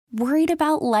Worried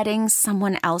about letting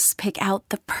someone else pick out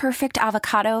the perfect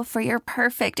avocado for your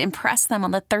perfect impress them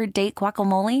on the third date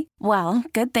guacamole? Well,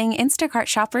 good thing Instacart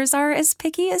shoppers are as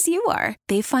picky as you are.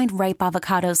 They find ripe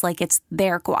avocados like it's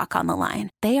their guac on the line.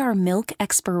 They are milk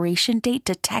expiration date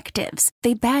detectives.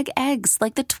 They bag eggs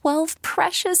like the 12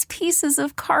 precious pieces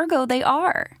of cargo they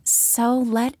are. So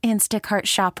let Instacart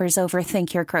shoppers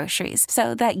overthink your groceries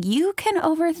so that you can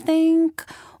overthink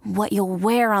what you'll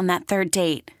wear on that third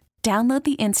date. Download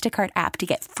the Instacart app to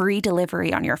get free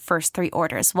delivery on your first 3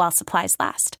 orders while supplies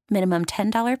last. Minimum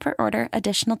 $10 per order.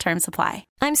 Additional terms apply.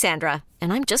 I'm Sandra,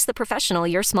 and I'm just the professional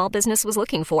your small business was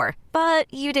looking for.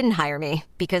 But you didn't hire me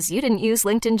because you didn't use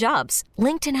LinkedIn Jobs.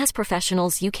 LinkedIn has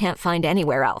professionals you can't find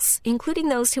anywhere else, including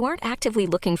those who aren't actively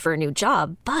looking for a new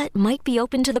job, but might be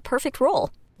open to the perfect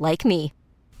role, like me.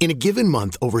 In a given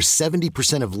month, over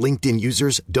 70% of LinkedIn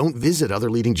users don't visit other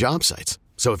leading job sites.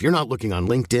 So if you're not looking on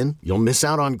LinkedIn, you'll miss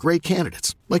out on great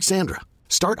candidates like Sandra.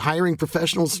 Start hiring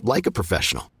professionals like a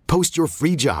professional. Post your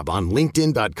free job on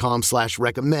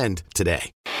linkedin.com/recommend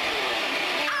today.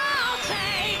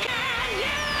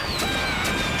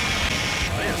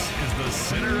 This is the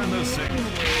Sinner and the Saint.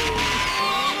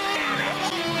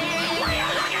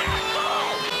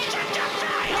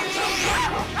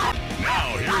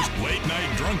 Now here's late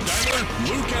night drunk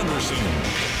diver Luke Anderson.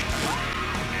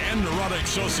 And neurotic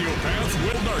sociopath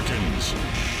Will Darkins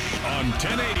on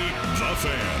 1080 The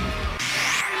Fan.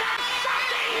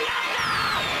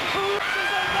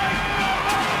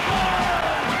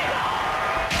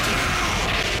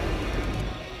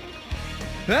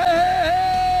 Hey!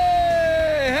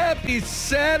 Happy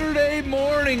Saturday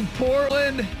morning,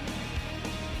 Portland.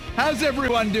 How's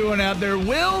everyone doing out there?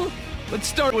 Will, let's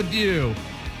start with you.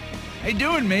 How you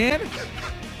doing, man?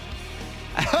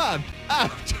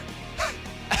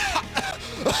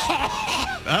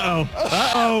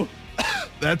 Uh-oh.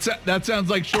 That sounds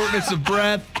like shortness of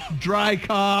breath, dry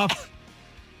cough.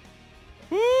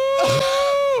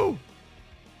 Woo!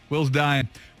 Will's dying,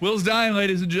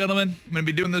 ladies and gentlemen. I'm going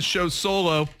to be doing this show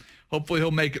solo. Hopefully he'll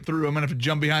make it through. I'm going to have to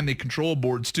jump behind the control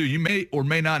boards, too. You may or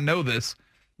may not know this.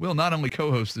 Will not only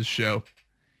co-hosts this show,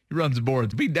 he runs the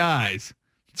boards. If he dies,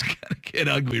 it's going to get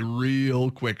ugly real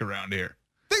quick around here.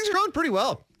 Things are going pretty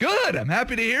well. Good. I'm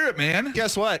happy to hear it, man.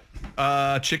 Guess what?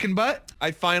 Chicken butt?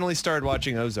 I finally started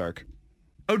watching Ozark.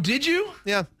 Oh, did you?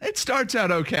 Yeah. It starts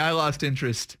out okay. I lost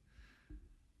interest.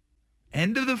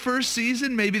 End of the first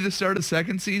season, maybe the start of the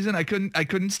second season. I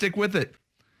couldn't stick with it.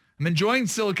 I'm enjoying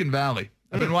Silicon Valley.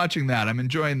 I've been watching that. I'm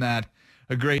enjoying that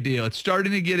a great deal. It's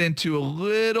starting to get into a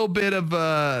little bit of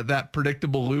that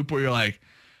predictable loop where you're like,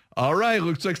 all right,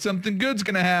 looks like something good's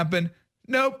going to happen.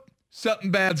 Nope.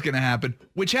 Something bad's going to happen,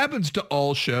 which happens to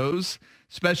all shows,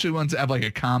 especially ones that have like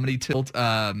a comedy tilt.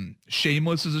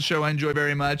 Shameless is a show I enjoy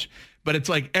very much, but it's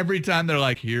like every time they're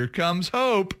like, here comes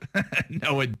hope.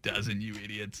 No, it doesn't, you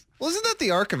idiots. Well, isn't that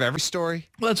the arc of every story?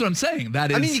 Well, that's what I'm saying.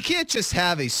 That is. I mean, you can't just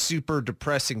have a super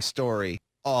depressing story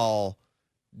all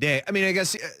day. I mean, I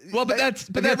guess. Well, but that's.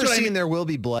 But have that's you ever what I seen mean. There Will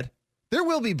Be Blood? There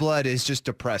Will Be Blood is just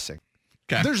depressing.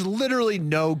 Okay. There's literally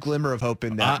no glimmer of hope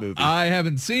in that movie. I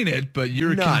haven't seen it, but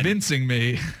you're convincing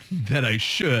me that I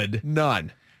should.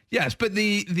 None. Yes, but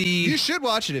You should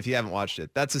watch it if you haven't watched it.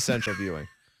 That's essential viewing.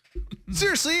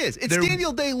 Seriously is. It's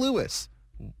Daniel Day-Lewis.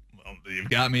 Well, you've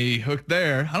got me hooked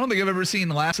there. I don't think I've ever seen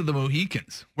Last of the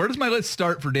Mohicans. Where does my list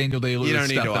start for Daniel Day-Lewis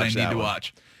stuff that I need to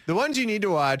watch? The ones you need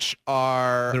to watch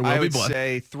are, I would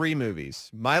say, 3 movies.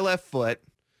 My Left Foot.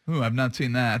 Ooh, I've not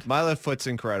seen that. My Left Foot's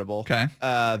incredible. Okay.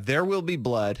 There Will Be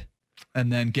Blood.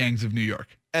 And then Gangs of New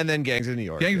York. Gangs of New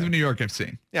York I've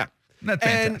seen. Yeah. That's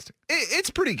fantastic. And it's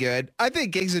pretty good. I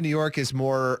think Gangs of New York is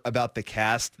more about the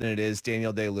cast than it is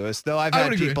Daniel Day-Lewis, though I've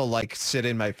had people like sit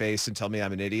in my face and tell me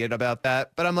I'm an idiot about that.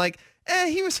 But I'm like,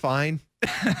 he was fine.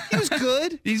 He was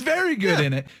good. He's very good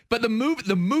in it. But the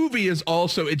movie is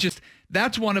also,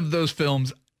 that's one of those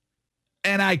films,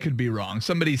 and I could be wrong.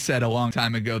 Somebody said a long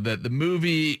time ago that the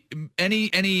movie,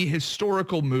 any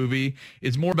historical movie,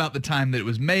 is more about the time that it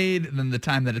was made than the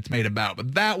time that it's made about.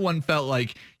 But that one felt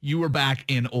like you were back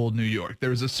in old New York. There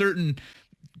was a certain,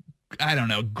 I don't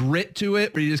know, grit to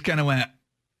it where you just kind of went,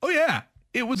 oh yeah,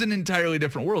 it was an entirely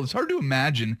different world. It's hard to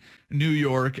imagine New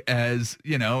York as,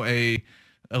 a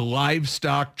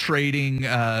livestock trading,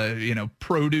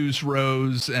 produce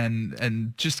rows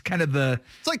and just kind of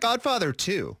It's like Godfather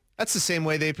 2. That's the same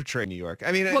way they portray New York.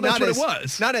 I mean, well, that's what it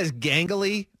was. Not as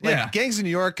gangly. Gangs of New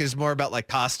York is more about like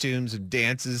costumes and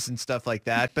dances and stuff like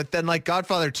that. But then like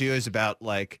Godfather 2 is about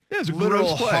like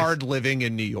literal hard living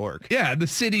in New York. Yeah, the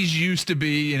cities used to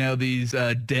be, these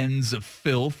dens of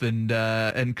filth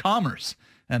and commerce.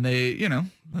 And they,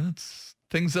 that's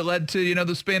things that led to,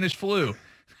 the Spanish flu.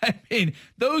 I mean,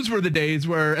 those were the days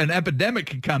where an epidemic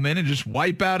could come in and just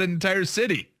wipe out an entire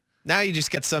city. Now you just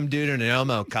get some dude in an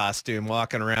Elmo costume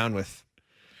walking around with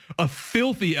a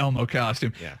filthy Elmo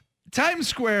costume. Yeah. Times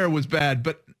Square was bad,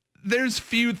 but there's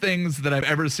few things that I've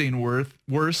ever seen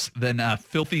worse than a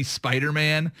filthy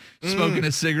Spider-Man smoking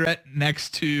a cigarette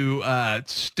next to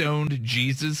stoned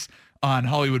Jesus on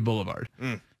Hollywood Boulevard.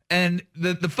 And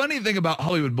the funny thing about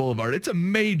Hollywood Boulevard, it's a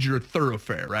major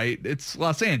thoroughfare, right? It's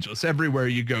Los Angeles. Everywhere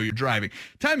you go, you're driving.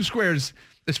 Times Square's,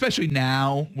 especially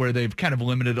now where they've kind of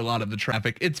limited a lot of the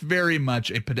traffic, it's very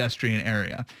much a pedestrian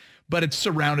area, but it's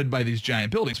surrounded by these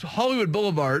giant buildings. Hollywood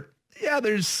Boulevard, yeah,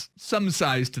 there's some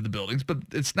size to the buildings, but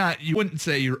it's not, you wouldn't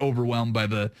say you're overwhelmed by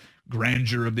the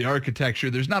grandeur of the architecture.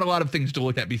 There's not a lot of things to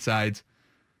look at besides,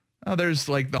 there's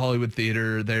like the Hollywood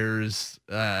Theater. There's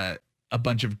a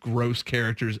bunch of gross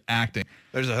characters acting.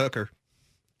 There's a hooker.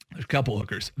 There's a couple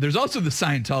hookers. There's also the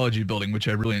Scientology building, which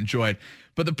I really enjoyed.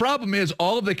 But the problem is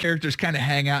all of the characters kind of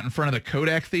hang out in front of the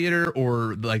Kodak Theater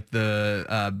or like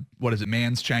the,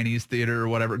 Mann's Chinese Theater or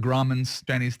whatever, Grauman's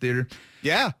Chinese Theater.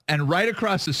 Yeah. And right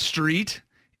across the street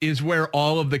is where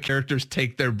all of the characters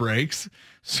take their breaks.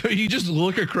 So you just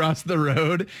look across the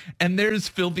road and there's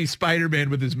filthy Spider-Man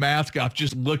with his mask off,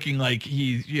 just looking like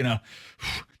he's,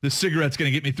 the cigarette's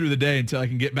going to get me through the day until I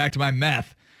can get back to my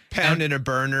meth. Pounding a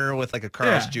burner with like a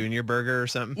Carl's Jr. burger or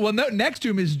something. Well, no, next to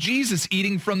him is Jesus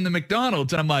eating from the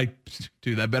McDonald's. And I'm like,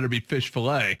 dude, that better be fish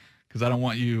fillet because I don't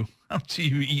see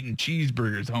you eating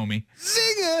cheeseburgers, homie.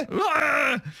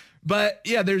 Zinger! But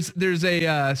yeah, there's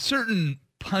a certain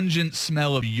pungent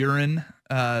smell of urine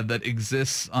that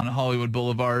exists on Hollywood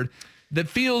Boulevard that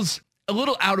feels a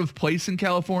little out of place in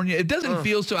California. It doesn't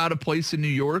feel so out of place in New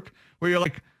York where you're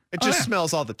like, it just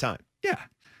smells all the time. Yeah.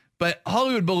 But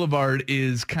Hollywood Boulevard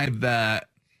is kind of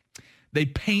they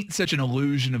paint such an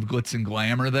illusion of glitz and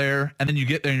glamour there. And then you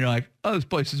get there and you're like, oh, this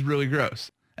place is really gross.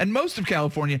 And most of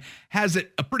California has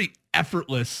a pretty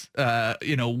effortless,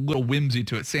 little whimsy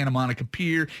to it. Santa Monica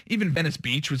Pier, even Venice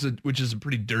Beach, which is a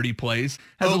pretty dirty place.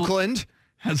 Oakland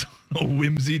has a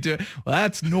whimsy to it. Well,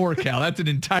 that's NorCal. That's an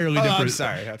entirely different. I'm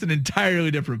sorry. It's an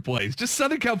entirely different place. Just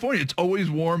Southern California. It's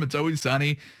always warm. It's always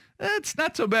sunny. It's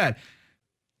not so bad.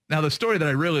 Now, the story that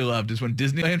I really loved is when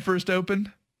Disneyland first opened,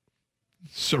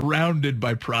 surrounded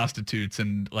by prostitutes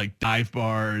and like dive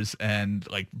bars and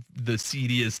like the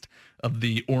seediest of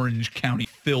the Orange County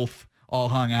filth all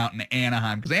hung out in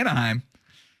Anaheim. Because Anaheim,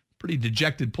 pretty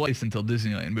dejected place until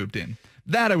Disneyland moved in.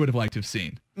 That I would have liked to have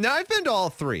seen. Now, I've been to all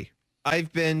three.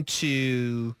 I've been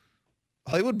to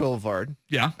Hollywood Boulevard.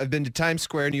 Yeah. I've been to Times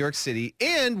Square, New York City.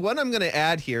 And what I'm going to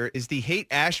add here is the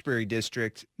Haight-Ashbury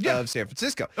district of San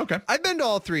Francisco. Okay. I've been to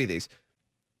all three of these.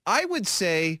 I would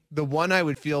say the one I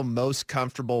would feel most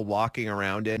comfortable walking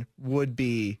around in would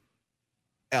be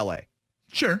L.A.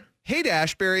 Sure.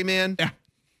 Haight-Ashbury, man. Yeah.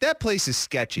 That place is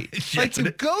sketchy. Yes, like you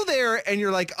go there and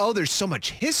you're like, oh, there's so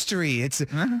much history. It's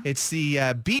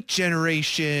the Beat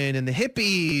Generation and the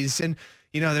hippies and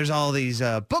there's all these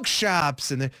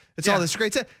bookshops and it's all this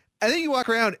great stuff. And then you walk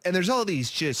around and there's all these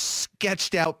just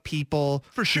sketched out people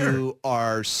for sure who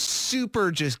are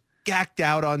super just gacked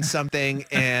out on something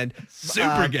and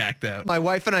super gacked out. My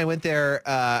wife and I went there,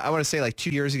 I want to say like 2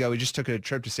 years ago. We just took a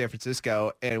trip to San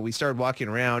Francisco and we started walking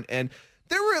around and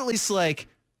there were at least like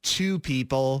 2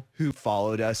 people who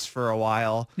followed us for a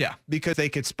while. Yeah. Because they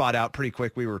could spot out pretty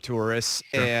quick we were tourists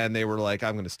and they were like,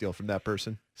 I'm going to steal from that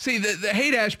person. See, the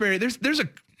Haight-Ashbury, there's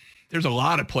a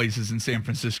lot of places in San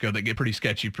Francisco that get pretty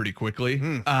sketchy pretty quickly.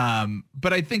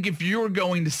 But I think if you're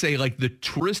going to say like the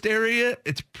tourist area,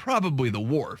 it's probably the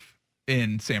Wharf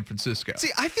in San Francisco.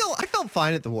 See, I felt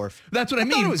fine at the Wharf. That's what I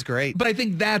mean. Thought it was great. But I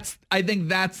think that's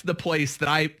the place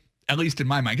that at least in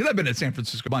my mind, because I've been to San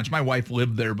Francisco a bunch. My wife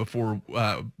lived there before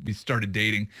we started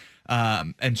dating.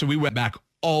 And so we went back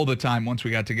all the time once we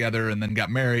got together and then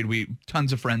got married.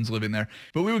 Tons of friends living there.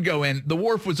 But we would go in. The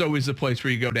Wharf was always the place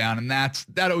where you go down, and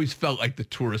that always felt like the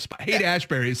tourist spot.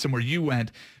 Haight-Ashbury is somewhere you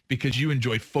went because you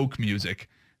enjoy folk music.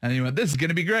 And you went, this is going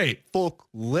to be great. Folk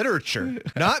literature,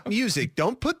 not music.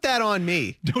 Don't put that on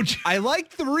me. Don't you? I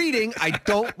like the reading. I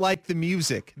don't like the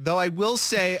music. Though I will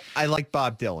say I like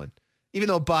Bob Dylan. Even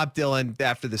though Bob Dylan,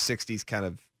 after the 60s, kind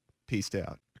of pieced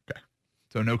out. Okay.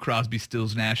 So no Crosby,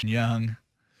 Stills, Nash & Young.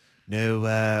 No,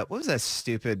 what was that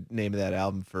stupid name of that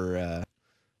album for,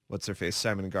 what's her face,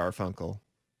 Simon and Garfunkel?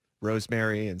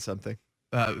 Rosemary and something.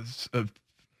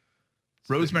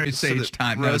 Rosemary Sage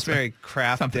Time. Rosemary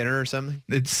Craft Dinner or something?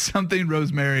 It's something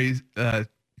Rosemary.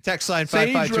 Text line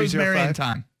Sage, 55305. Rosemary, and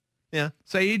Time. Yeah.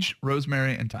 Sage,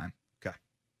 Rosemary, and Time. Okay.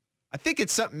 I think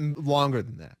it's something longer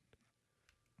than that.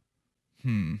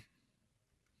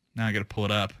 Now I got to pull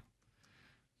it up.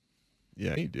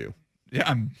 Yeah, you do.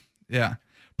 Yeah.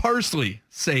 Parsley,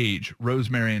 sage,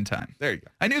 rosemary, and thyme. There you go.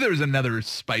 I knew there was another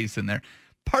spice in there.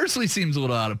 Parsley seems a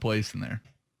little out of place in there.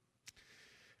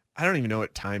 I don't even know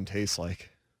what thyme tastes like.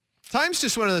 Thyme's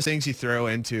just one of those things you throw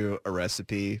into a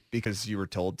recipe because you were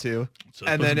told to. So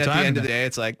and then at the end of the day,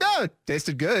 it's like, no, it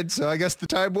tasted good, so I guess the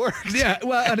thyme works. Yeah,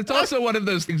 well, and it's also one of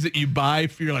those things that you buy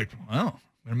if you're like, well,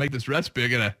 I'm going to make this recipe. I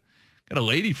got a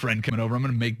lady friend coming over. I'm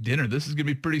going to make dinner. This is going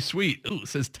to be pretty sweet. Ooh, it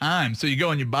says thyme. So you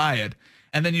go and you buy it,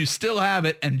 and then you still have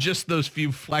it, and just those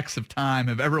few flecks of thyme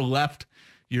have ever left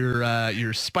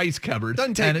your spice cupboard.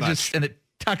 Doesn't take much. And it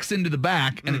tucks into the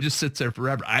back, and it just sits there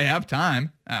forever. I have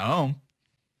thyme at home.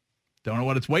 Don't know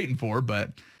what it's waiting for, but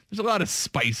there's a lot of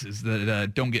spices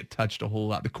that don't get touched a whole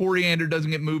lot. The coriander doesn't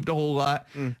get moved a whole lot.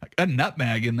 I got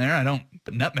nutmeg in there. I don't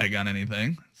put nutmeg on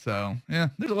anything. So, yeah,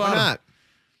 there's a lot. Why not?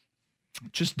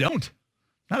 Just don't.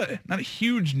 Not a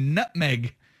huge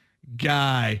nutmeg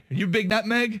guy. Are you a big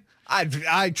nutmeg?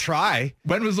 I try.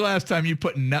 When was the last time you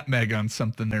put nutmeg on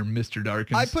something there, Mr.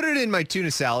 Darkins? I put it in my tuna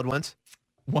salad once.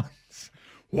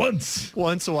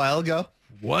 Once a while ago.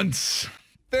 Once.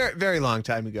 Very, very long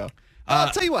time ago. I'll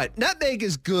tell you what, nutmeg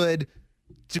is good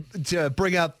to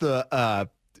bring out the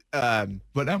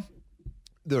what now?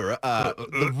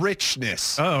 The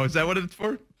richness. Oh, is that what it's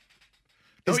for?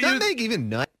 Is nutmeg even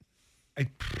nut? I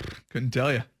couldn't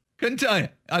tell you.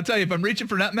 I'll tell you, if I'm reaching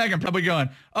for nutmeg, I'm probably going,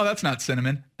 oh, that's not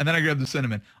cinnamon. And then I grab the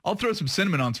cinnamon. I'll throw some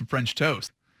cinnamon on some French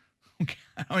toast.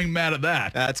 I'm even mad at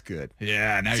that. That's good.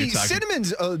 Yeah, now you're talking.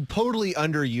 Cinnamon's totally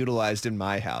underutilized in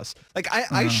my house. Like,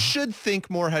 I should think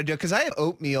more how to do it, because I have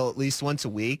oatmeal at least once a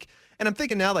week. And I'm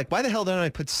thinking now, like, why the hell don't I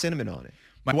put cinnamon on it?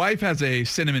 My wife has a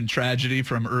cinnamon tragedy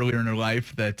from earlier in her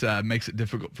life that makes it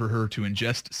difficult for her to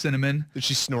ingest cinnamon. Did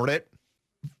she snort it?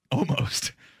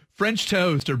 Almost. French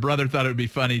toast, her brother thought it would be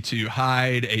funny to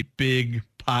hide a big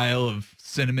pile of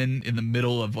cinnamon in the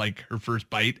middle of, like, her first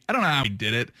bite. I don't know how he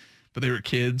did it, but they were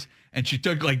kids. And she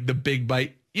took, like, the big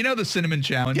bite. You know the cinnamon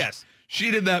challenge? Yes. She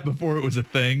did that before it was a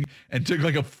thing and took,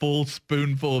 like, a full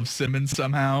spoonful of cinnamon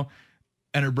somehow.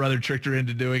 And her brother tricked her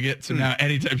into doing it. So now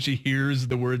anytime she hears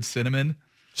the word cinnamon,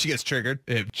 she gets triggered.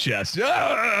 It just...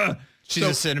 She's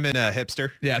a cinnamon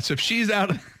hipster. Yeah, so if she's out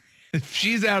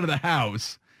of the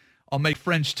house, I'll make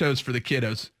French toast for the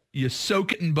kiddos. You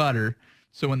soak it in butter.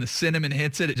 So when the cinnamon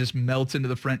hits it, it just melts into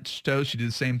the French toast. You do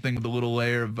the same thing with a little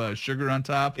layer of sugar on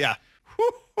top. Yeah.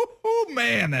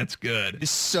 Man, that's good.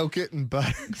 Just soak it in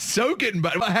butter. Soak it in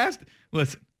butter. Well,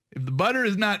 listen, if the butter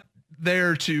is not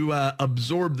there to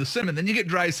absorb the cinnamon, then you get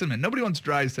dry cinnamon. Nobody wants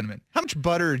dry cinnamon. How much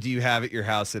butter do you have at your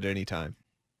house at any time?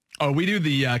 Oh, we do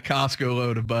the Costco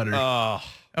load of butter. Oh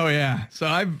yeah. So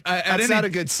that's not a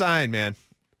good sign, man.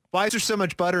 Why is there so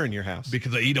much butter in your house?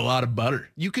 Because I eat a lot of butter.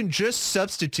 You can just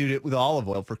substitute it with olive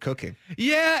oil for cooking.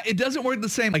 Yeah, it doesn't work the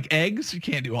same. Like eggs, you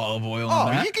can't do olive oil on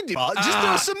that. You can do just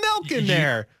throw some milk in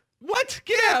there. What?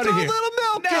 Get out of here. Throw a little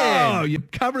milk in. No, you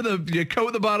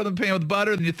coat the bottom of the pan with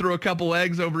butter, then you throw a couple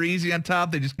eggs over easy on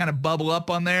top. They just kind of bubble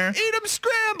up on there. Eat them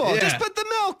scrambled. Yeah. Just put the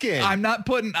milk in.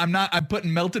 I'm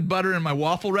putting melted butter in my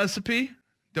waffle recipe.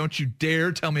 Don't you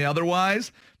dare tell me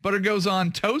otherwise. Butter goes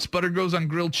on toast. Butter goes on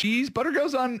grilled cheese. Butter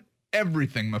goes on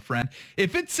everything, my friend.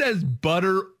 If it says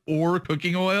butter or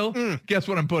cooking oil, guess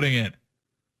what I'm putting in?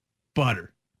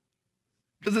 Butter.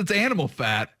 Because it's animal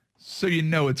fat, so you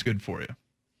know it's good for you.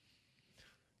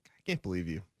 I can't believe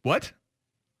you. What?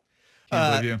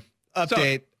 Can't believe you.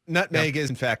 Update. Nutmeg is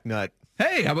in fact nut.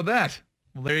 Hey, how about that?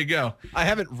 Well, there you go. I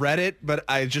haven't read it, but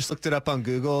I just looked it up on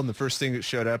Google, and the first thing that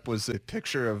showed up was a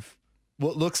picture of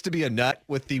what looks to be a nut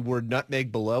with the word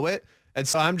nutmeg below it. And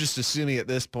so I'm just assuming at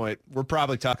this point, we're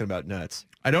probably talking about nuts.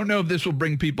 I don't know if this will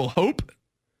bring people hope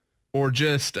or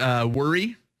just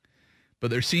worry,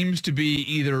 but there seems to be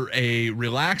either a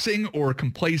relaxing or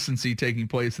complacency taking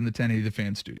place in the 1080 The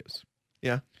Fan studios.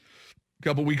 Yeah. A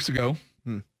couple weeks ago,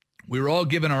 we were all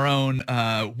given our own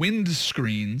wind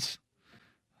screens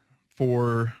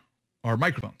for our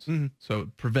microphones. So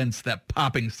it prevents that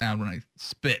popping sound when I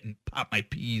spit and pop my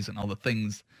peas and all the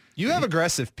things. You have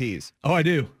aggressive peas. Oh, I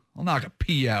do. I'll knock a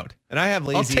pea out. And I have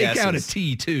lazy I'll take out a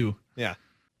T too. Yeah.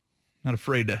 Not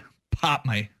afraid to pop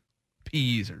my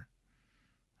peas or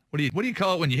what do you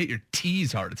call it when you hit your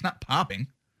T's hard? It's not popping.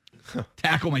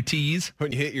 Tackle my T's.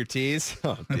 When you hit your T's?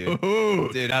 Oh, dude. Ooh.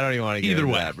 Dude, I don't even want to get Either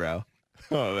into way, that, bro.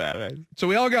 Oh, man. So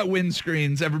we all got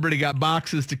windscreens. Everybody got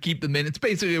boxes to keep them in. It's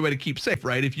basically a way to keep safe,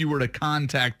 right? If you were to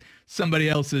contact somebody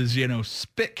else's,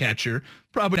 spit catcher,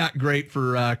 probably not great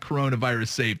for coronavirus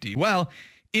safety. Well,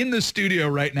 in the studio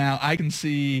right now, I can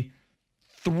see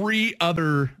 3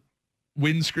 other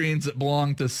windscreens that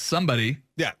belong to somebody.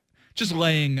 Yeah. Just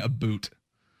laying a boot.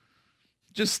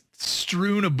 just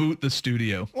strewn about the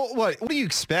studio. Well, what do you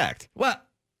expect? Well,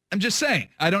 I'm just saying.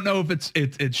 I don't know if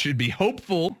it should be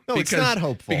hopeful. No, it's not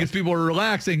hopeful because people are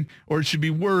relaxing, or it should be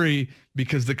worry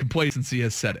because the complacency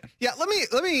has set in. Yeah, let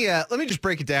me just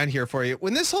break it down here for you.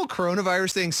 When this whole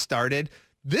coronavirus thing started,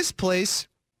 this place,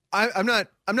 I'm not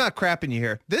crapping you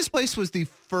here. This place was the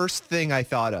first thing I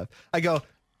thought of. I go,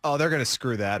 oh, they're gonna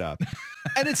screw that up.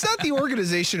 And it's not the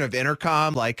organization of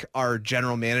Intercom, like our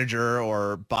general manager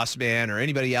or boss man or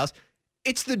anybody else.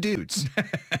 It's the dudes.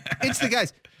 It's the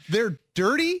guys. They're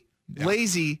dirty,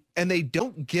 lazy, and they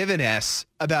don't give an S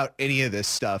about any of this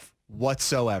stuff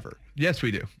whatsoever. Yes,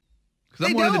 we do. Because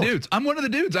I'm one of the dudes. I'm one of the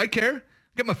dudes. I care.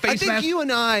 Got my face mask. I think you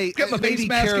and I got my face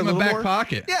mask in my back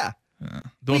pocket. Yeah.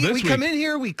 We come in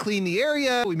here, we clean the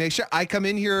area, we make sure. I come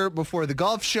in here before the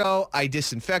golf show, I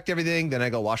disinfect everything, then I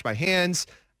go wash my hands.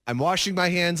 I'm washing my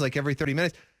hands like every 30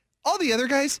 minutes. All the other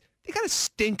guys, they got a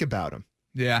stink about them.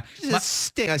 Yeah. Just a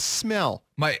stink, a smell.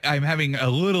 I'm having a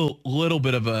little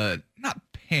bit of a, not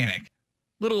panic,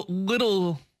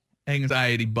 little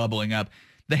anxiety bubbling up.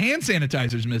 The hand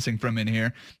sanitizer's missing from in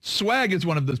here. Swag is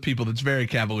one of those people that's very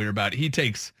cavalier about it. He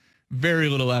takes very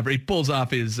little effort. He pulls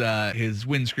off his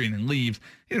windscreen and leaves.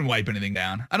 He didn't wipe anything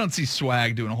down. I don't see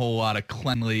Swag doing a whole lot of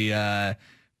cleanly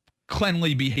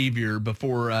behavior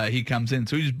before he comes in.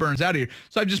 So he just burns out of here.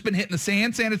 So I've just been hitting the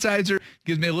hand sanitizer.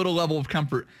 Gives me a little level of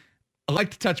comfort. I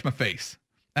like to touch my face.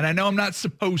 And I know I'm not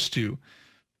supposed to,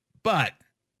 but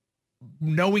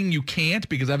knowing you can't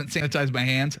because I haven't sanitized my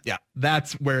hands,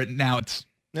 that's where it's.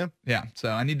 Yeah.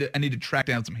 So I need to track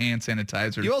down some hand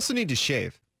sanitizer. You also need to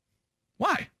shave.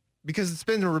 Why? Because it's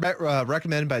been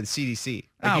recommended by the CDC.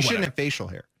 You shouldn't have facial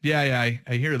hair. Yeah,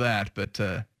 I hear that, but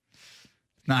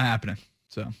it's not happening.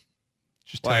 So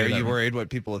just why are you worried what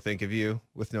people will think of you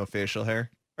with no facial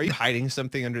hair? Are you hiding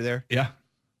something under there? Yeah.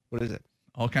 What is it?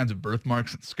 All kinds of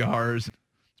birthmarks and scars.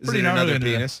 Is it another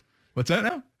penis? What's that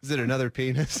now? Is it another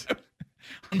penis?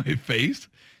 On my face?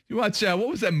 You watch, what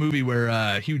was that movie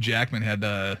where Hugh Jackman had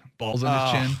balls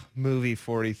on his chin? Movie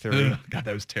 43. God,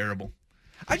 that was terrible.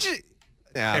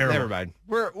 Never mind.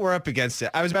 We're up against it.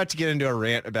 I was about to get into a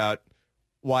rant about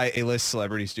why A-list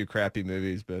celebrities do crappy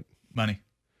movies, but money.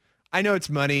 I know it's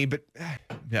money, but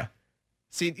yeah.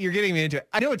 See, you're getting me into it.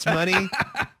 I know it's money,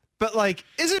 but like,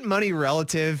 isn't money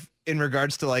relative in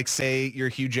regards to like, say you're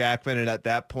Hugh Jackman and at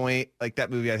that point, like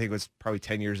that movie I think was probably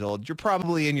 10 years old. You're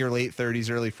probably in your late 30s,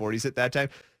 early 40s at that time.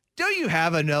 Don't you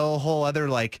have a whole other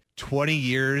like 20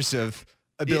 years of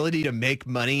ability to make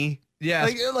money? Yeah.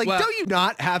 Like don't you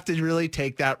not have to really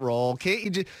take that role? Can't you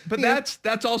just? But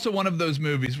that's also one of those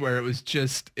movies where it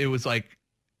was like,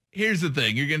 here's the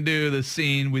thing. You're going to do the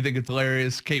scene. We think it's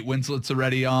hilarious. Kate Winslet's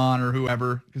already on or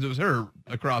whoever, because it was her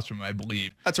across from him, I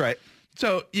believe. That's right.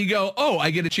 So you go, oh,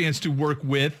 I get a chance to work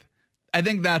with. I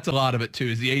think that's a lot of it too,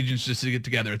 is the agents just to get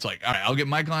together. It's like, all right, I'll get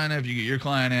my client in if you get your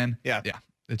client in. Yeah. Yeah.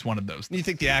 It's one of those things. You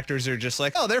think the actors are just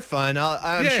like, oh, they're fun.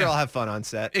 I'm sure I'll have fun on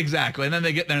set. Exactly. And then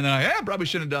they get there and they're like, I probably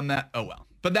shouldn't have done that. Oh, well.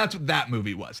 But that's what that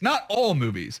movie was. Not all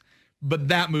movies, but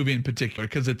that movie in particular,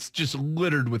 because it's just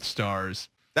littered with stars.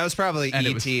 That was probably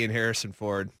E.T. and Harrison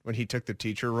Ford when he took the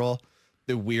teacher role,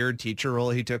 the weird teacher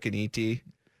role he took in E.T.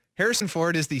 Harrison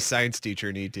Ford is the science teacher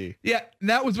in E.T. Yeah,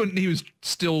 that was when he was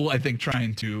still, I think,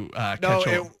 trying to catch on. No,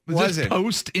 it wasn't. This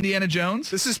post Indiana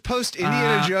Jones? This is post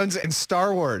Indiana Jones and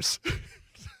Star Wars.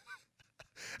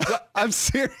 I'm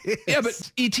serious. Yeah,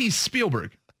 but E.T.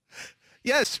 Spielberg.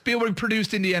 Yes. Spielberg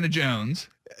produced Indiana Jones.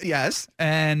 Yes.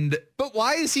 But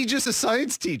why is he just a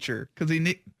science teacher? Because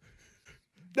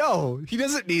No, he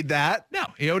doesn't need that. No,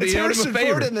 he owed him a Harrison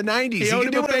favor. Ford in the 90s. He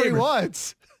can do whatever he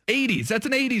wants. 80s. That's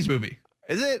an 80s movie.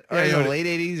 Is it? Or late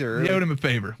 80s? Or he owed him a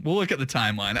favor. We'll look at the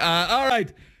timeline. All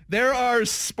right. There are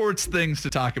sports things to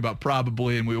talk about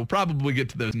probably, and we will probably get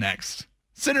to those next.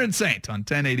 Sinner and Saint on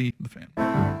 1080 The Fan.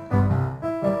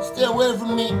 Stay away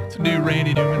from me. It's a new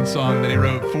Randy Newman song that he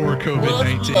wrote for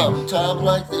COVID-19. Love time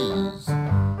like these.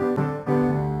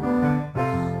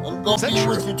 I'm going to be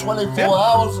with you 24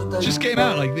 hours a day. Just came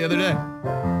out like the other day.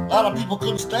 A lot of people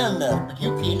couldn't stand that, but you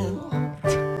can.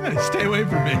 Stay away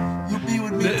from me. You be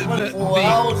with me 24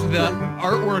 hours a day. The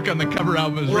artwork on the cover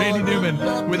album is Randy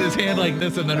Newman with his hand like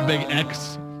this and then a big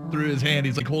X through his hand.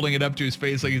 He's like holding it up to his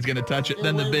face like he's going to touch it.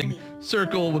 Then the big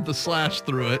circle with the slash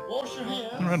through it. Wash your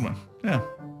hands. The red one. Yeah.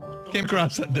 Came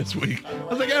across that this week. I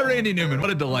was like, Randy Newman, what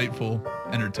a delightful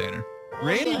entertainer.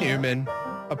 Randy Newman,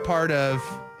 a part of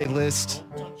a list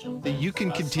that you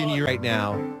can continue right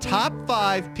now. Top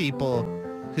 5 people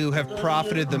who have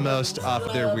profited the most off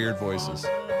of their weird voices.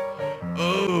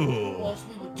 Oh.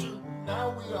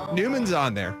 Newman's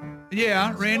on there.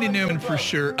 Yeah, Randy Newman for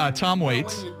sure. Tom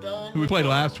Waits, who we played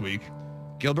last week.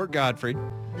 Gilbert Gottfried.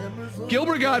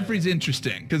 Gilbert Gottfried's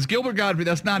interesting because Gilbert Gottfried,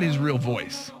 that's not his real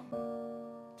voice.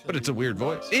 But it's a weird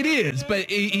voice. It is, but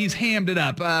he's hammed it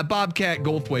up. Bobcat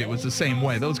Goldthwait was the same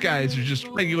way. Those guys are just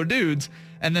regular dudes,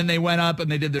 and then they went up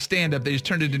and they did their stand-up. They just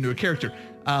turned it into a character.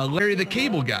 Larry the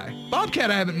Cable Guy. Bobcat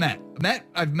I haven't met.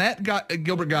 I've met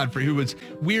Gilbert Gottfried, who was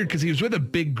weird because he was with a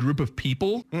big group of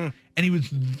people, and he was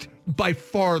by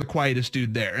far the quietest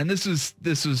dude there. And this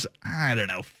was I don't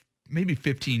know, maybe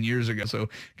 15 years ago. So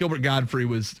Gilbert Gottfried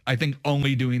was, I think,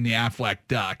 only doing the Aflac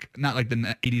Duck, not like the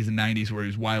 80s and 90s where he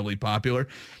was wildly popular.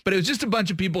 But it was just a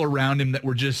bunch of people around him that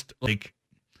were just like,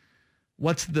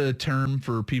 what's the term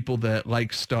for people that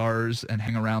like stars and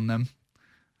hang around them?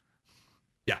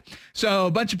 Yeah. So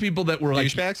a bunch of people that were like,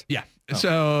 douchebags? Yeah. Oh.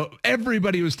 So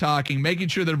everybody was talking, making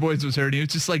sure their voice was heard. He was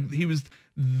just like, he was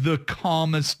the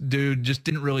calmest dude, just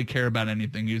didn't really care about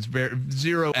anything. He was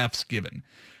zero F's given.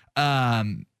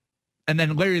 And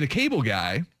then Larry the Cable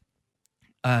Guy,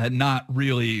 not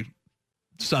really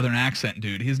Southern accent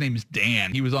dude. His name is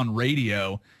Dan. He was on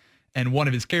radio, and one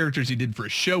of his characters he did for a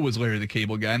show was Larry the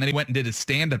Cable Guy. And then he went and did a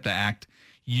stand-up act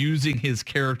using his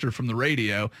character from the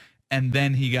radio. And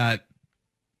then he got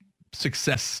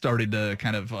success started to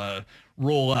kind of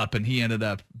roll up, and he ended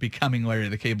up becoming Larry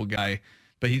the Cable Guy.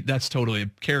 But that's totally a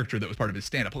character that was part of his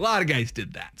stand-up. A lot of guys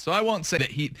did that. So I won't say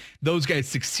that those guys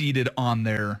succeeded on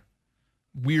their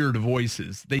weird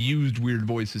voices. They used weird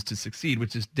voices to succeed,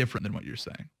 which is different than what you're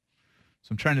saying. So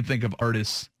I'm trying to think of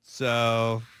artists.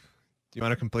 So do you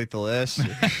want to complete the list?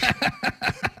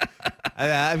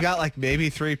 I've got like maybe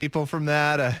 3 people from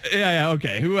that. Yeah.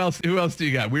 Okay. Who else do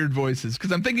you got? Weird voices.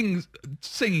 Because I'm thinking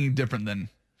singing different than.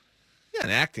 Yeah,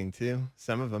 and acting too.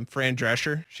 Some of them. Fran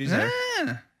Drescher. She's there.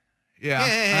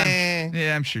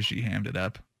 Yeah. I'm sure she hammed it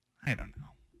up. I don't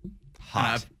know.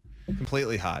 Hot.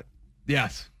 Completely hot.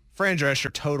 Yes. Fran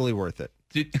Drescher, totally worth it.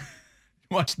 Did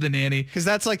watch The Nanny? Because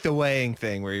that's like the weighing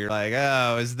thing where you're like,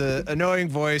 oh, is the annoying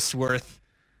voice worth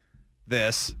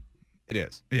this? It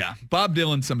is. Yeah. Bob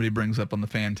Dylan, somebody brings up on the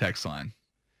fan text line.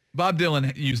 Bob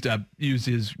Dylan used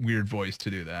his weird voice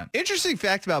to do that. Interesting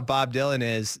fact about Bob Dylan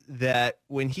is that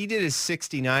when he did his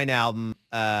 69 album,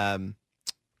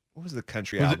 what was the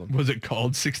country album? Was it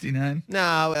called 69?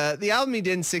 No, the album he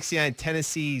did in 69,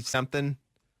 Tennessee something.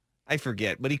 I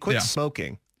forget, but he quit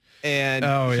smoking. And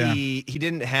he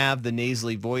didn't have the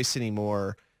nasally voice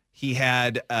anymore. He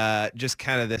had just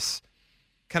kind of this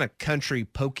kind of country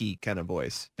pokey kind of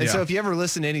voice. And so if you ever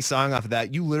listen to any song off of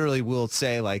that, you literally will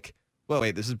say like, well,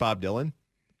 wait, this is Bob Dylan?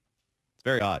 It's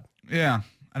very odd. Yeah.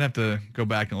 I'd have to go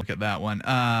back and look at that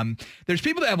one. There's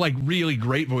people that have like really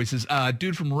great voices.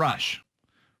 Dude from Rush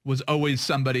was always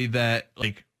somebody that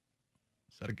like,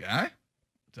 is that a guy?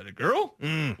 Is that a girl?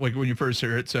 Like when you first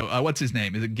hear it. So what's his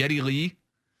name? Is it Geddy Lee?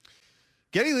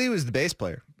 Geddy Lee was the bass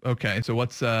player. Okay. So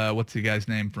what's the guy's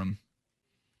name from,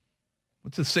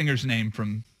 what's the singer's name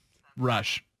from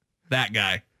Rush? That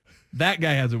guy. That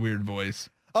guy has a weird voice.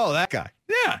 Oh, that guy.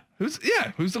 Yeah. Who's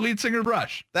the lead singer of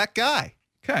Rush? That guy.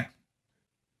 Okay.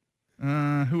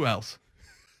 Who else?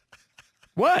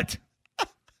 What?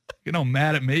 You're all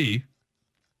mad at me.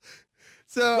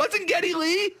 So wasn't Geddy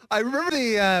Lee? I remember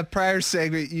the prior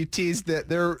segment you teased that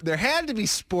there had to be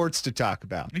sports to talk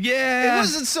about. Yeah. It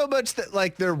wasn't so much that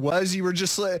like there was, you were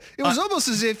just like, it was almost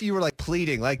as if you were like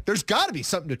pleading, like there's got to be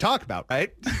something to talk about,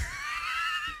 right?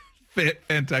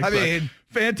 Fan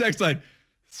text line.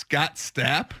 Scott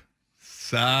Stapp.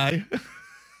 Sigh.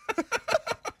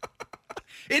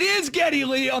 It is Geddy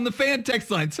Lee on the fan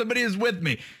text line. Somebody is with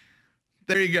me.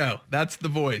 There you go. That's the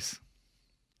voice.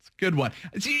 Good one.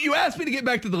 See, you asked me to get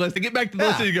back to the list. I get back to the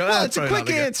list and you go, well, it's a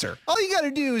quick answer. All you got to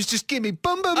do is just give me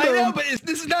boom, boom, boom. I know, but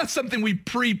this is not something we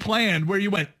pre-planned where you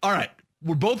went, all right,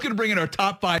 we're both going to bring in our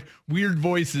top 5 weird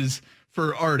voices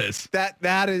for artists.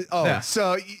 That is,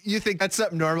 so you think that's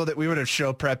something normal that we would have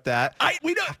show prepped that?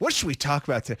 We don't. What should we talk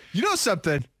about today? You know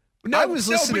something? No, I was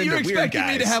listening but you're to Weird expecting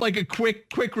Guys. me to have like a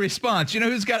quick response. You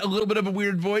know who's got a little bit of a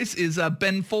weird voice is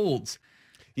Ben Folds.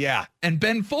 Yeah. And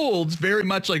Ben Folds, very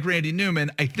much like Randy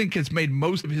Newman, I think has made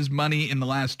most of his money in the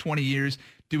last 20 years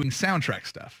doing soundtrack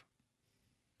stuff.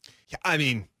 Yeah, I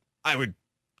mean, I would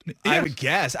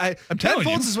guess. I'm telling you.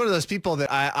 Ben Folds is one of those people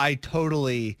that I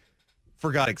totally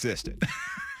forgot existed.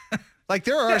 Like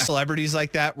there are celebrities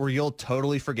like that where you'll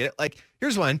totally forget it. Like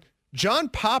here's one, John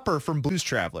Popper from Blues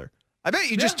Traveler. I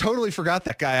bet you just totally forgot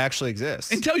that guy actually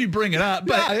exists. Until you bring it up.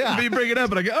 But you bring it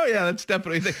up and I go, oh yeah, that's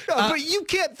definitely a thing. No, but you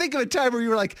can't think of a time where you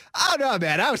were like, oh no,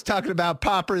 man, I was talking about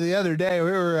Popper the other day.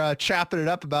 We were chopping it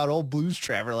up about old Blues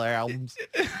Traveler albums.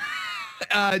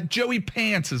 Joey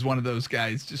Pants is one of those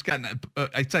guys. Just gotten,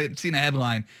 I've seen a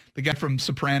headline. The guy from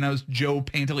Sopranos, Joe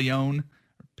Pantoliano.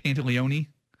 Pantaleone.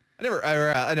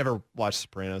 I never watched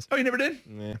Sopranos. Oh, you never did?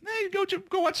 Yeah. Nah,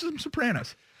 go watch some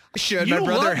Sopranos. I should. You My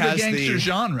brother love has the gangster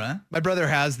genre. My brother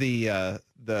has the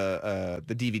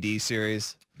DVD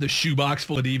series. The shoebox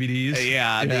full of DVDs.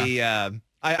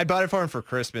 I bought it for him for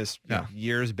Christmas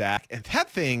years back, and that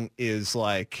thing is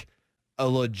like a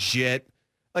legit,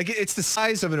 like it's the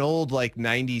size of an old like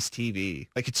 90s TV.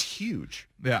 Like it's huge.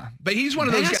 Yeah, but he's one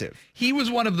of those guys. He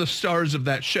was one of the stars of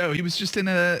that show. He was just in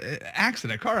a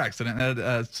car accident, had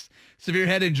a severe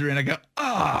head injury, and I go,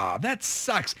 that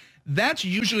sucks. That's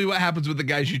usually what happens with the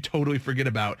guys you totally forget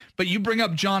about. But you bring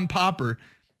up John Popper.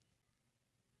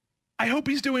 I hope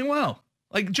he's doing well.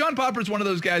 Like John Popper's one of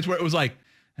those guys where it was like,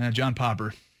 John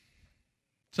Popper,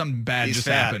 something bad just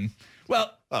happened.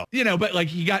 Well, but like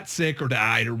he got sick or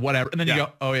died or whatever. And then you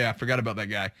go, oh yeah, I forgot about that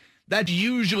guy. That's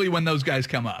usually when those guys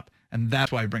come up. And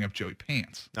that's why I bring up Joey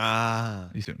Pants.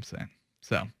 You see what I'm saying?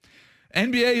 So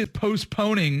NBA is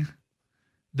postponing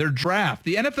their draft.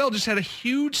 The NFL just had a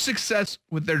huge success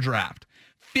with their draft.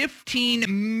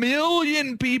 15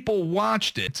 million people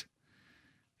watched it.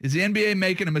 Is the NBA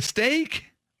making a mistake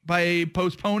by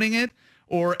postponing it?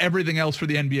 Or everything else for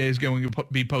the NBA is going to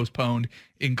be postponed,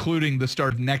 including the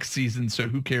start of next season, so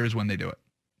who cares when they do it?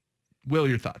 Will,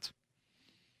 your thoughts?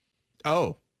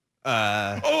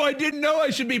 I didn't know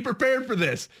I should be prepared for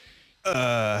this.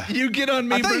 You get on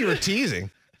me. I thought you were teasing.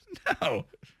 No.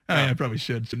 I probably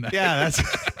should, shouldn't I? Yeah, that's...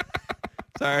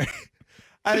 Sorry.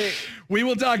 We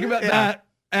will talk about that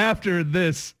after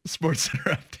this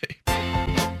SportsCenter update.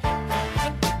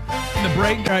 In the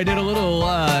break, I did a little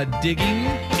digging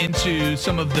into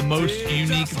some of the most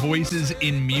unique voices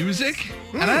in music,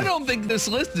 and I don't think this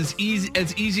list is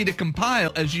as easy to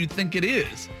compile as you think it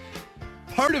is.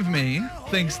 Part of me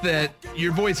thinks that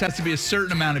your voice has to be a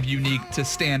certain amount of unique to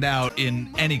stand out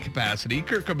in any capacity.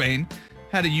 Kurt Cobain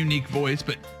had a unique voice,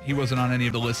 but he wasn't on any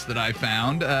of the lists that I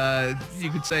found.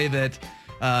 You could say that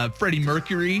Freddie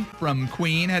Mercury from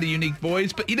Queen had a unique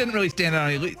voice, but he didn't really stand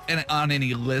out on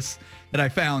any lists that I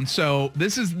found. So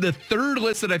this is the third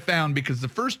list that I found because the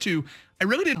first two, I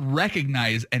really didn't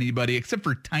recognize anybody except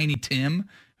for Tiny Tim,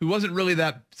 who wasn't really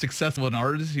that successful an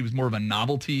artist. He was more of a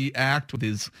novelty act with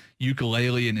his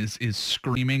ukulele and his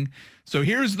screaming. So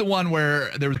here's the one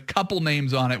where there was a couple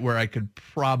names on it where I could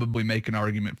probably make an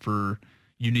argument for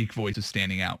unique voices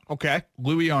standing out. Okay.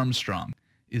 Louis Armstrong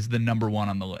is the number one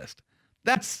on the list.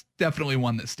 That's definitely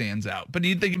one that stands out. But do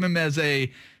you think of him as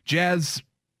a jazz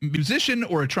musician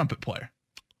or a trumpet player?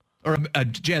 Or a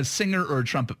jazz singer or a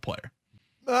trumpet player?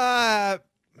 I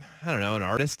don't know, an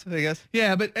artist, I guess.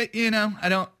 Yeah, but I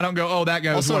don't go, that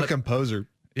guy was also a composer.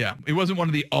 Yeah, he wasn't one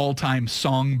of the all-time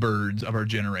songbirds of our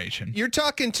generation. You're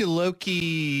talking to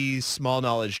low-key, small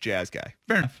knowledge jazz guy.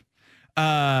 Fair enough.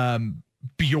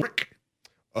 Bjork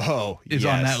is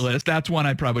on that list. That's one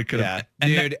I probably could have.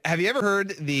 Dude, have you ever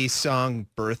heard the song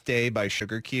Birthday by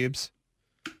Sugar Cubes?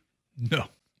 No.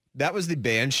 That was the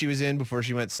band she was in before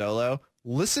she went solo.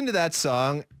 Listen to that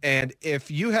song, and if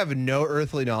you have no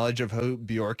earthly knowledge of who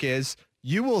Bjork is,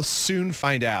 you will soon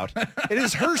find out. It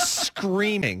is her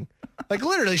screaming. Like,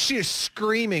 literally, she is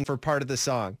screaming for part of the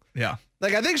song. Yeah.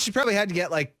 Like, I think she probably had to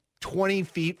get, like, 20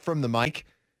 feet from the mic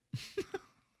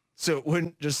so it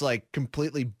wouldn't just, like,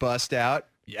 completely bust out.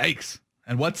 Yikes.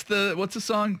 And what's the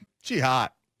song? She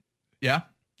hot. Yeah?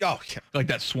 Oh, yeah. Like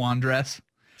that swan dress?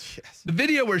 Yes. The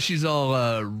video where she's all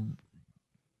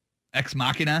ex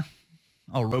machina,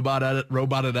 all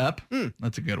roboted up.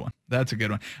 That's a good one. That's a good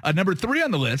one. Number 3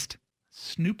 on the list,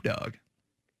 Snoop Dogg.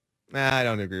 I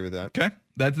don't agree with that. Okay.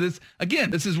 That's this. Again,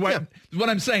 this is what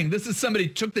I'm saying. This is somebody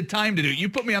took the time to do it. You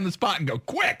put me on the spot and go,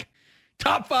 quick,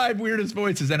 top 5 weirdest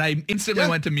voices. And I instantly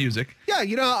went to music. Yeah.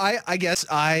 I guess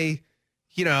I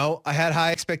had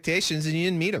high expectations and you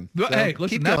didn't meet them. So hey,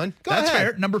 listen, keep going. That's ahead.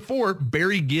 fair. Number 4,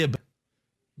 Barry Gibb.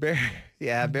 Barry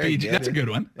Gibb. That's a good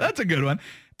one. That's a good one.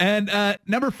 And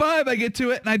number 5, I get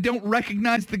to it, and I don't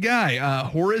recognize the guy.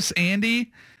 Horace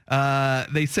Andy.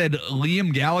 They said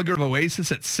Liam Gallagher of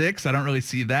Oasis at 6. I don't really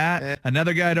see that.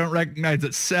 Another guy I don't recognize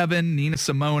at 7. Nina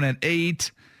Simone at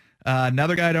 8.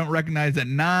 Another guy I don't recognize at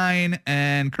 9.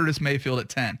 And Curtis Mayfield at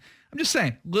 10. I'm just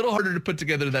saying, a little harder to put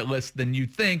together that list than you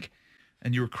think.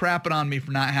 And you were crapping on me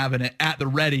for not having it at the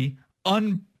ready,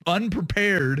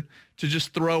 unprepared to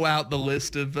just throw out the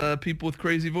list of people with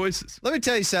crazy voices. Let me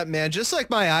tell you something, man. Just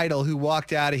like my idol who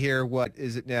walked out of here, what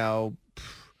is it now,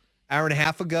 hour and a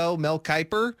half ago, Mel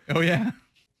Kiper. Oh, yeah?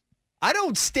 I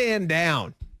don't stand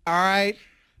down, all right?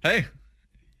 Hey,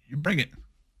 you bring it.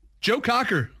 Joe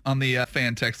Cocker on the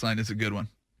fan text line is a good one.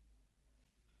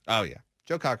 Oh, yeah.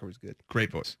 Joe Cocker was good.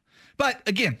 Great voice. But,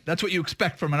 again, that's what you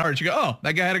expect from an artist. You go,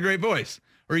 that guy had a great voice.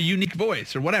 or a unique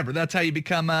voice or whatever. That's how you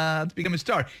become a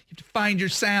star. You have to find your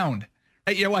sound.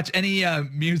 Right? You watch any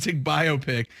music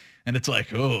biopic, and it's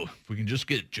like, oh, if we can just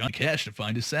get Johnny Cash to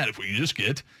find his sound, if we can just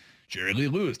get Jerry Lee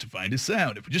Lewis to find his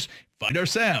sound, if we just find our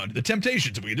sound, the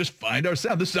Temptations, if we can just find our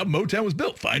sound. This is how Motown was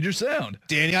built. Find your sound.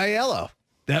 Danny Aiello.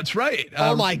 That's right.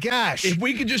 Oh my gosh. If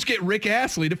we could just get Rick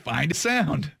Astley to find a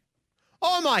sound.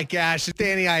 Oh my gosh, it's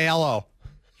Danny Aiello.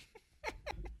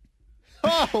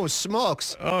 Oh,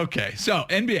 smokes. Okay, so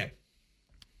NBA.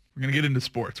 We're going to get into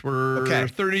sports. We're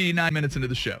 39 minutes into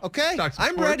the show. Okay,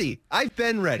 I'm ready. I've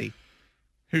been ready.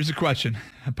 Here's a question.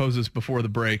 I posed this before the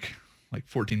break, like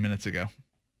 14 minutes ago.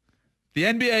 The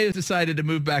NBA has decided to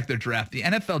move back their draft. The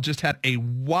NFL just had a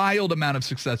wild amount of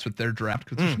success with their draft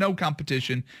because there's no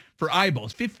competition for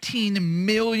eyeballs. 15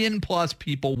 million plus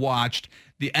people watched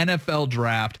the NFL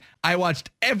draft. I watched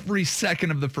every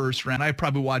second of the first round. I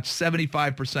probably watched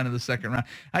 75% of the second round.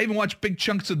 I even watched big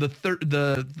chunks of the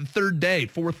third day,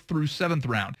 4th through 7th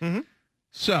round.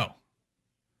 So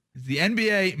is the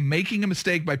NBA making a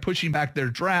mistake by pushing back their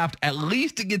draft? At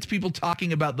least it gets people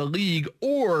talking about the league,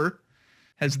 or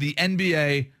has the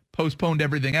NBA postponed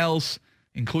everything else,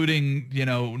 including,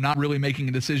 not really making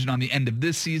a decision on the end of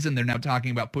this season? They're now talking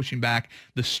about pushing back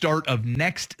the start of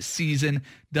next season.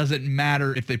 Doesn't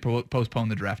matter if they postpone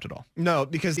the draft at all. No,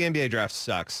 because the NBA draft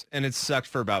sucks, and it's sucked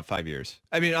for about 5 years.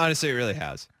 I mean, honestly, it really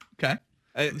has. Okay.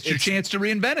 It's your chance to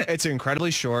reinvent it. It's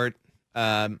incredibly short,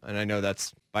 and I know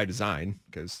that's by design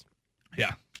because...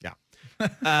 Yeah.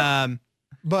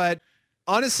 But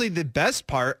honestly, the best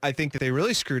part, I think, that they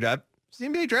really screwed up is the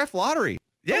NBA draft lottery.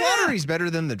 The lottery's better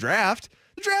than the draft.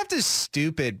 The draft is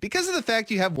stupid because of the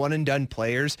fact you have one and done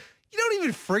players. You don't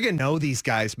even friggin' know these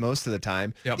guys most of the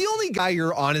time. Yep. The only guy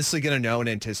you're honestly going to know and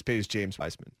anticipate is James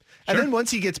Wiseman. And then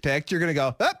once he gets picked, you're going to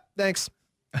go, thanks,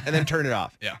 and then turn it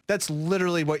off. Yeah. That's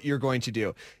literally what you're going to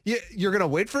do. You're going to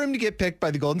wait for him to get picked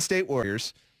by the Golden State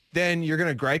Warriors. Then you're going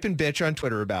to gripe and bitch on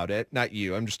Twitter about it. Not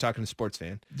you. I'm just talking to sports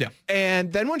fan. Yeah.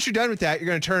 And then once you're done with that, you're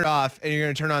going to turn it off and you're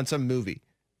going to turn on some movie.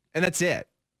 And that's it.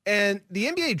 And the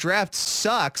NBA draft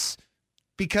sucks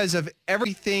because of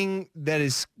everything that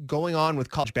is going on with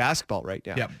college basketball right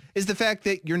now. Yep. Is the fact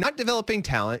that you're not developing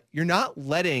talent. You're not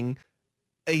letting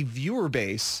a viewer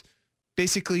base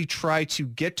basically try to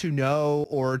get to know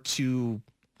or to,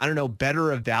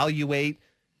 better evaluate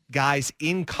guys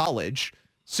in college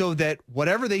so that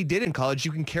whatever they did in college,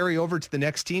 you can carry over to the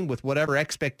next team with whatever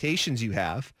expectations you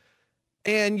have.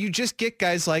 And you just get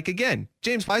guys like, again,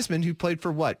 James Wiseman, who played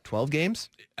for 12 games?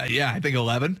 I think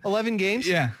 11. 11 games?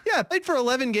 Yeah, played for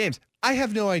 11 games. I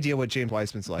have no idea what James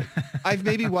Wiseman's like. I've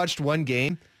maybe watched one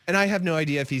game, and I have no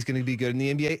idea if he's going to be good in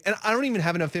the NBA. And I don't even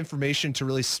have enough information to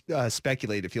really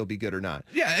speculate if he'll be good or not.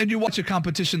 Yeah, and you watch a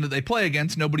competition that they play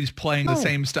against, nobody's playing the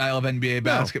same style of NBA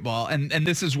basketball. And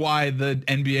this is why the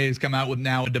NBA has come out with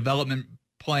now a development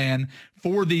plan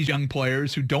for these young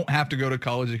players who don't have to go to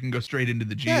college. They can go straight into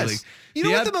the G League. You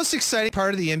know what the most exciting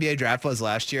part of the NBA draft was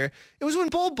last year? It was when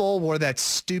Bol wore that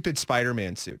stupid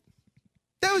Spider-Man suit.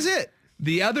 That was it.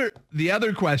 The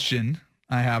other question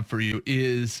I have for you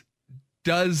is,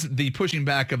 does the pushing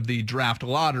back of the draft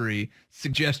lottery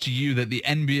suggest to you that the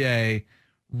NBA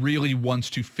really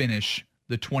wants to finish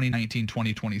the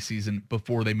 2019-2020 season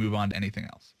before they move on to anything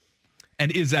else?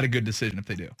 And is that a good decision if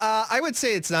they do? I would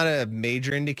say it's not a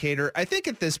major indicator. I think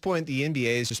at this point, the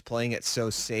NBA is just playing it so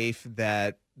safe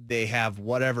that they have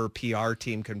whatever PR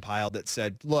team compiled that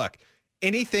said, look,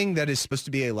 anything that is supposed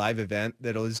to be a live event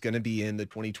that is going to be in the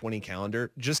 2020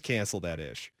 calendar, just cancel that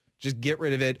ish. Just get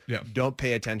rid of it. Yeah. Don't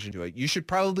pay attention to it. You should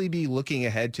probably be looking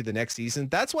ahead to the next season.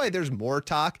 That's why there's more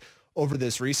talk over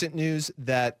this recent news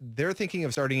that they're thinking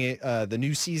of starting the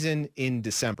new season in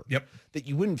December. Yep. That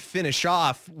you wouldn't finish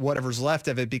off whatever's left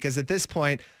of it because at this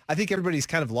point, I think everybody's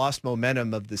kind of lost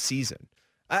momentum of the season.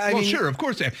 I mean, sure, of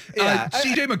course. Yeah,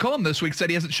 CJ McCollum this week said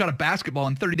he hasn't shot a basketball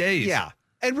in 30 days. Yeah.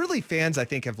 And really fans, I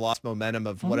think, have lost momentum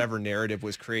of whatever narrative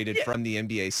was created from the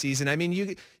NBA season. I mean,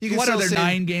 you can what still are there say,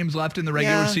 9 games left in the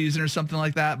regular season or something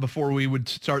like that before we would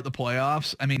start the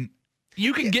playoffs? I mean,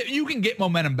 you can get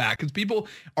momentum back because people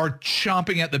are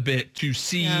chomping at the bit to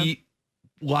see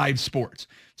live sports.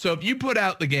 So if you put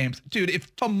out the games, dude,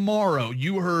 if tomorrow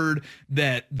you heard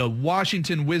that the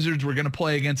Washington Wizards were going to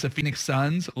play against the Phoenix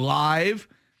Suns live,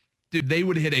 dude, they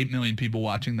would hit 8 million people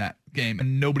watching that game,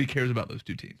 and nobody cares about those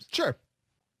two teams. Sure.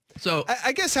 So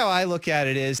I guess how I look at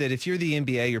it is that if you're the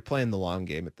NBA, you're playing the long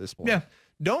game at this point. Yeah.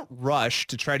 Don't rush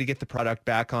to try to get the product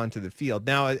back onto the field.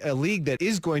 Now, a league that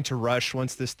is going to rush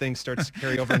once this thing starts to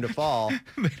carry over into fall.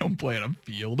 They don't play on a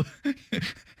field.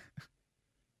 It's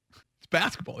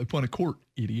basketball. They play on a court,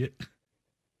 idiot.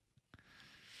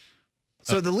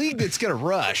 So the league that's going to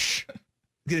rush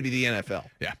going to be the NFL.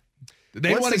 Yeah.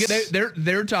 They want to get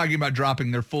they're talking about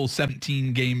dropping their full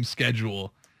 17 game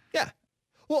schedule. Yeah.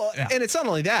 Well, and it's not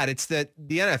only that, it's that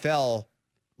the NFL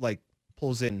like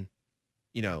pulls in,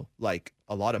 like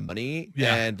a lot of money.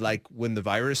 Yeah. And like when the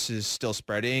virus is still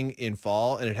spreading in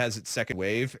fall and it has its second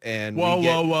wave and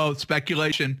whoa,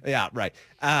 speculation. Yeah, right.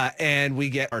 And we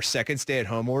get our second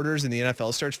stay-at-home orders and the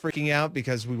NFL starts freaking out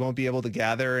because we won't be able to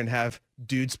gather and have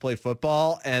dudes play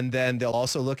football. And then they'll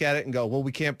also look at it and go, well,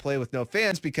 we can't play with no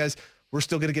fans because we're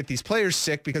still going to get these players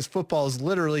sick because football is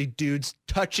literally dudes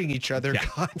touching each other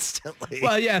constantly.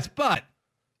 Well, yes, but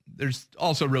there's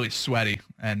also really sweaty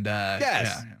and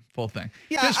full thing.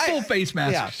 Yeah, just full face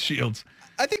mask shields.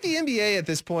 I think the NBA at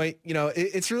this point,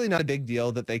 it's really not a big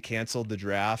deal that they canceled the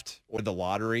draft or the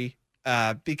lottery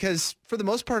because for the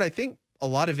most part, I think a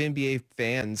lot of NBA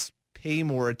fans pay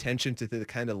more attention to the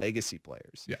kind of legacy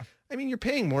players. Yeah. I mean, you're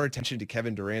paying more attention to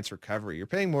Kevin Durant's recovery. You're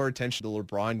paying more attention to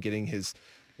LeBron getting his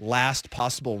last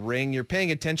possible ring. You're paying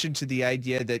attention to the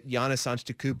idea that Giannis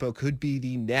Antetokounmpo could be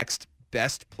the next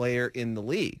best player in the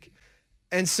league.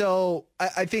 And so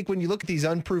I think when you look at these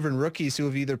unproven rookies who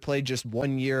have either played just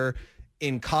 1 year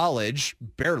in college,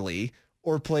 barely,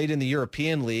 or played in the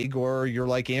European League, or you're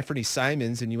like Anthony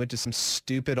Simons and you went to some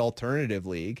stupid alternative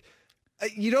league,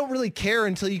 you don't really care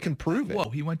until you can prove it. Whoa,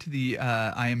 he went to the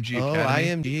IMG Academy. Oh,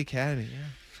 IMG Academy,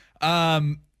 yeah.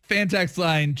 Fan text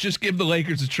line, just give the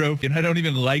Lakers a trophy. And I don't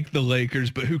even like the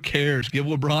Lakers, but who cares? Give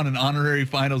LeBron an honorary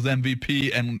finals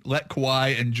MVP and let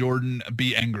Kawhi and Jordan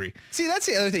be angry. See, that's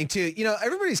the other thing, too.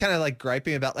 Everybody's kind of like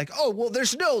griping about like, oh, well,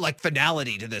 there's no like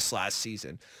finality to this last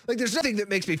season. Like, there's nothing that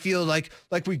makes me feel like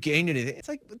we gained anything. It's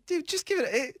like, dude, just give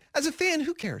it. As a fan,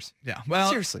 who cares? Yeah, well,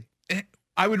 seriously.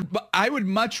 I would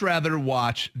much rather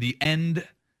watch the end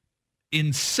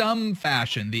in some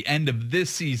fashion, the end of this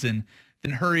season,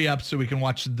 then hurry up so we can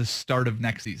watch the start of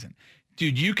next season.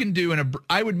 Dude, you can do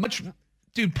I would much,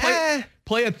 dude, play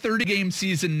a 30-game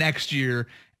season next year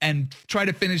and try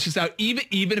to finish this out, even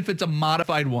if it's a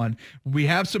modified one. We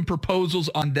have some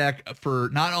proposals on deck for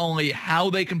not only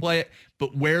how they can play it,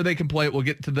 but where they can play it. We'll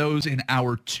get to those in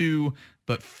hour 2.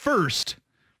 But first,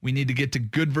 we need to get to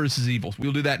good versus evil.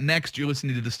 We'll do that next. You're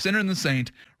listening to The Sinner and the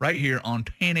Saint right here on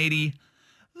 1080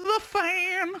 The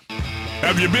Fan.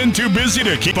 Have you been too busy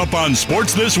to keep up on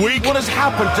sports this week? What has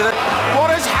happened to What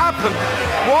has happened?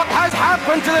 What has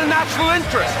happened to the national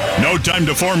interest? No time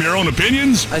to form your own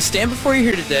opinions? I stand before you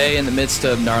here today in the midst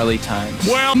of gnarly times.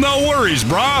 Well, no worries,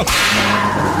 brah.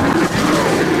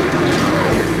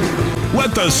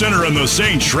 Let the Sinner and the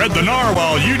Saint shred the gnar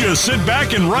while you just sit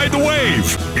back and ride the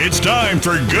wave. It's time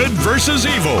for Good versus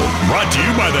Evil, brought to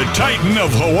you by the Titan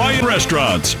of Hawaiian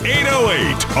Restaurants,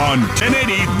 808 on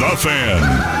 1080 The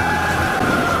Fan.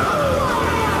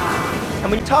 And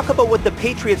when you talk about what the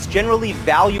Patriots generally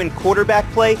value in quarterback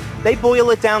play, they boil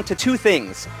it down to two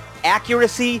things: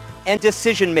 accuracy and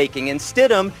decision-making. And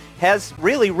Stidham has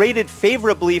really rated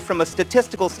favorably from a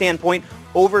statistical standpoint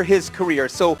over his career.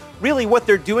 So really what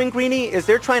they're doing, Greeny, is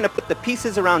they're trying to put the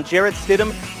pieces around Jarrett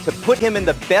Stidham to put him in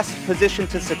the best position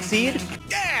to succeed.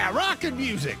 Yeah, rockin'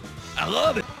 music. I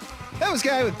love it. That was a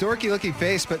guy with dorky-looking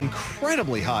face but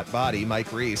incredibly hot body,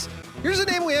 Mike Reese. Here's a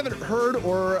name we haven't heard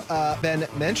or been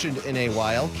mentioned in a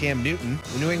while, Cam Newton.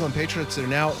 The New England Patriots are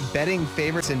now betting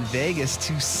favorites in Vegas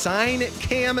to sign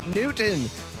Cam Newton,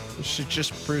 which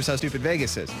just proves how stupid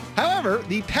Vegas is. However,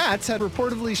 the Pats had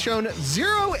reportedly shown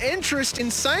zero interest in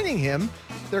signing him.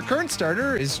 Their current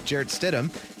starter is Jarrett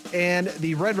Stidham, and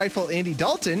the Red Rifle Andy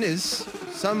Dalton is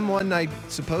someone I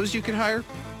suppose you could hire.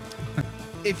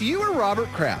 If you were Robert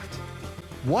Kraft,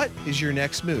 what is your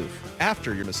next move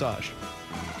after your massage?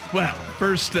 Well,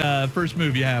 first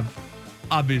move you have,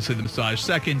 obviously, the massage.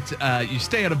 Second, you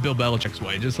stay out of Bill Belichick's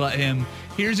way. Just let him.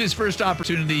 Here's his first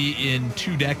opportunity in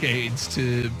 2 decades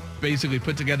to basically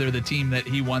put together the team that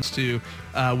he wants to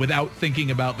without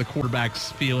thinking about the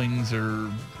quarterback's feelings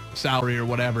or salary or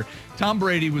whatever. Tom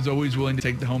Brady was always willing to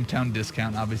take the hometown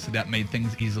discount. Obviously, that made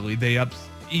things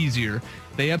easier.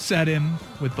 They upset him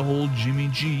with the whole Jimmy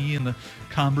G and the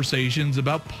conversations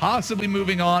about possibly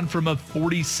moving on from a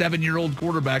 47-year-old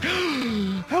quarterback.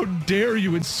 How dare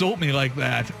you insult me like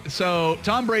that? So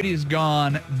Tom Brady is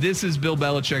gone. This is Bill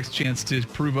Belichick's chance to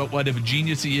prove out what of a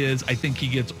genius he is. I think he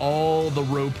gets all the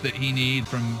rope that he needs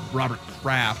from Robert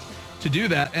Kraft to do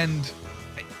that. And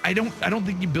I don't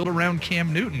think you build around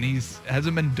Cam Newton. He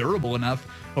hasn't been durable enough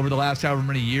over the last however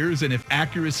many years. And if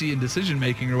accuracy and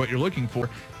decision-making are what you're looking for,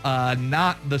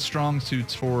 not the strong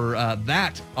suits for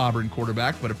that Auburn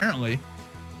quarterback, but apparently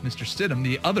Mr. Stidham,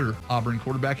 the other Auburn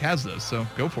quarterback, has those. So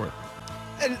go for it.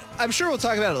 And I'm sure we'll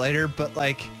talk about it later, but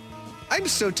like, I'm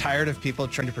so tired of people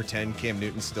trying to pretend Cam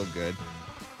Newton's still good.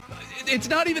 it's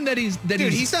not even that he's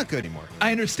he's not good anymore.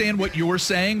 I understand what you're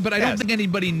saying, but I don't think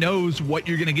anybody knows what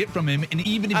you're going to get from him. And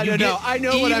even if I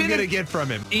know what I'm going to get from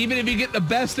him. Even if you get the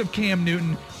best of Cam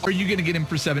Newton, are you going to get him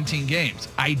for 17 games?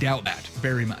 I doubt that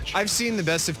very much. I've seen the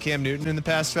best of Cam Newton in the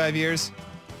past 5 years.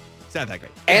 It's not that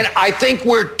great. And I think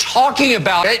we're talking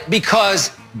about it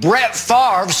because Brett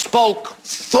Favre spoke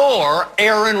for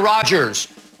Aaron Rodgers.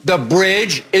 The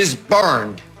bridge is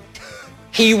burned.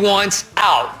 He wants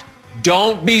out.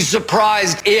 Don't be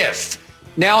surprised if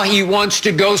now he wants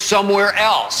to go somewhere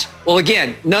else. Well,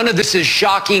 again, none of this is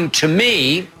shocking to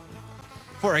me.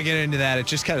 Before I get into that, it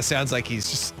just kind of sounds like he's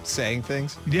just saying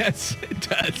things. Yes, it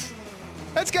does.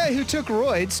 That's guy who took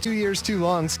roids 2 years too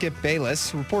long, Skip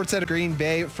Bayless, reports out of Green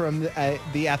Bay from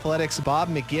the Athletics' Bob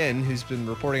McGinn, who's been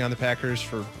reporting on the Packers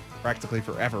for practically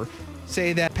forever,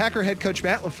 say that Packer head coach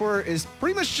Matt LaFleur is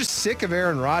pretty much just sick of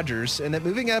Aaron Rodgers and that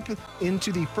moving up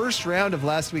into the first round of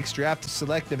last week's draft to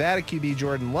select Nevada QB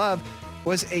Jordan Love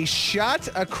was a shot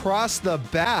across the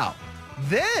bow.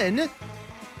 Then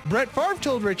Brett Favre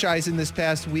told Rich Eisen this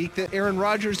past week that Aaron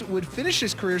Rodgers would finish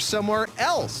his career somewhere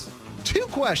else. 2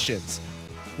 questions.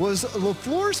 Was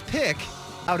LaFleur's pick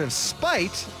out of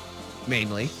spite,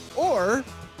 mainly,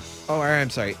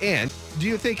 and do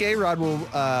you think A-Rod will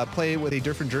play with a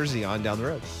different jersey on down the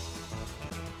road?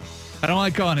 I don't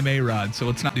like calling him A-Rod, so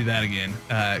let's not do that again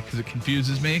because it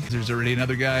confuses me because there's already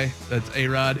another guy that's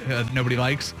A-Rod that nobody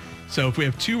likes. So if we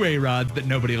have 2 A-Rods that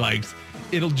nobody likes,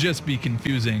 it'll just be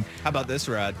confusing. How about this,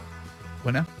 Rod?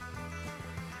 What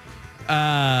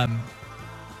now?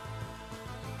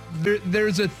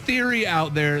 There's a theory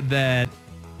out there that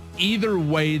either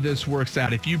way this works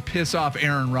out, if you piss off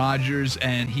Aaron Rodgers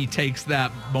and he takes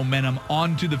that momentum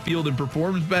onto the field and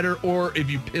performs better, or if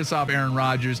you piss off Aaron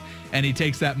Rodgers and he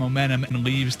takes that momentum and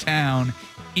leaves town,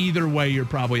 either way you're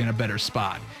probably in a better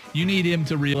spot. You need him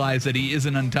to realize that he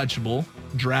isn't untouchable.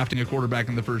 Drafting a quarterback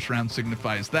in the first round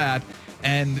signifies that.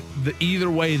 And either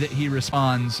way that he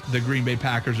responds, the Green Bay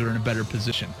Packers are in a better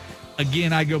position.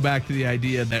 Again, I go back to the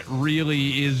idea that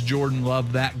really is Jordan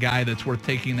Love that guy that's worth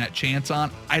taking that chance on?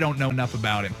 I don't know enough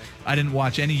about him. I didn't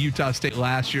watch any Utah State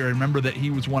last year. I remember that he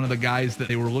was one of the guys that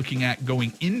they were looking at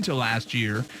going into last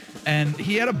year, and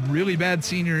he had a really bad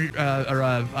senior or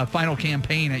a final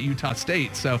campaign at Utah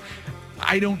State. So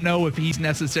I don't know if he's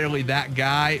necessarily that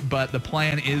guy, but the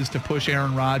plan is to push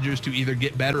Aaron Rodgers to either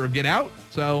get better or get out.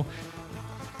 So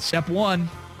step 1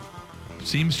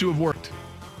 seems to have worked.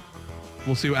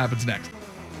 We'll see what happens next.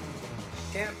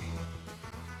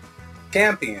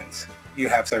 Champions, you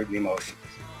have certain emotions.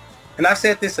 And I've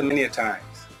said this many a times.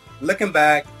 Looking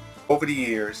back over the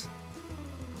years,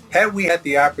 had we had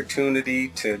the opportunity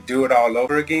to do it all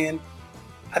over again,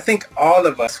 I think all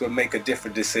of us would make a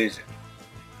different decision.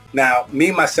 Now,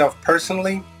 me, myself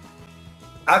personally,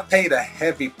 I've paid a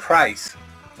heavy price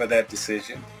for that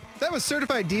decision. That was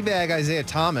certified D-bag Isaiah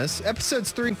Thomas.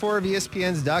 Episodes 3 and 4 of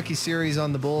ESPN's docuseries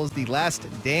on the Bulls, The Last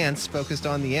Dance, focused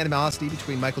on the animosity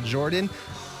between Michael Jordan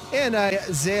and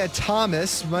Isaiah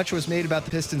Thomas. Much was made about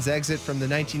the Pistons' exit from the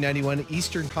 1991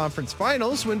 Eastern Conference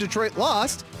Finals when Detroit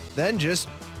lost, then just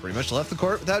pretty much left the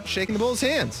court without shaking the Bulls'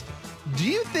 hands. Do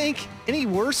you think any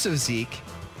worse of Zeke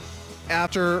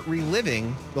after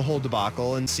reliving the whole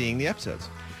debacle and seeing the episodes?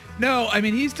 No, I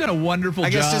mean, he's done a wonderful job.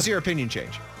 I guess does your opinion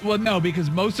change? Well, no,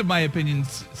 because most of my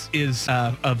opinions is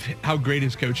of how great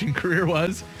his coaching career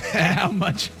was and how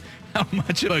much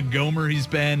of a gomer he's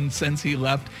been since he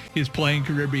left his playing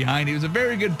career behind. He was a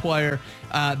very good player.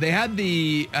 They had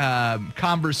the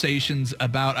conversations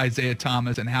about Isaiah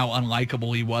Thomas and how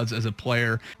unlikable he was as a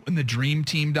player when the Dream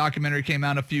Team documentary came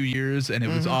out a few years, and it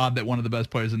was odd that one of the best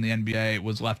players in the NBA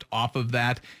was left off of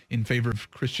that in favor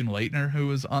of Christian Laettner, who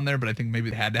was on there, but I think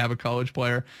maybe they had to have a college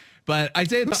player. But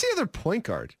Isaiah, who's the other point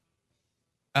guard?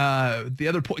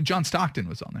 John Stockton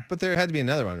was on there. But there had to be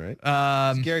another one,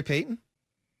 right? Gary Payton?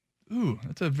 Ooh,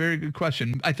 that's a very good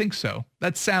question. I think so.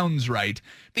 That sounds right.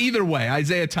 Either way,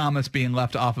 Isaiah Thomas being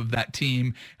left off of that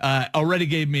team already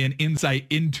gave me an insight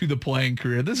into the playing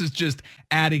career. This is just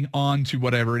adding on to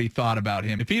what I've already thought about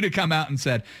him. If he'd have come out and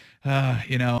said,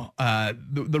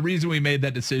 the reason we made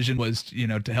that decision was,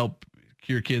 to help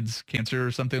cure kids' cancer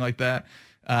or something like that,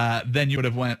 then you would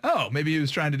have went, oh, maybe he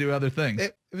was trying to do other things.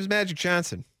 It was Magic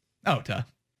Johnson. Oh, duh.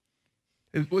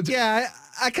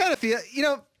 I kind of feel,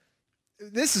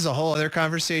 this is a whole other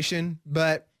conversation,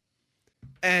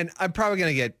 and I'm probably going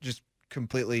to get just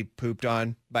completely pooped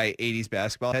on by 80s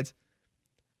basketball heads.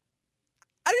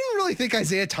 I didn't really think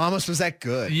Isaiah Thomas was that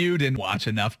good. You didn't watch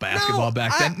enough basketball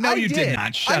back then. No, you did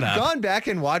not. Shut up. I've gone back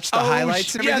and watched the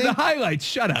highlights and everything. Yeah, the highlights.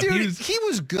 Shut up. Dude, he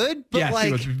was good, but yes,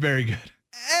 he was very good.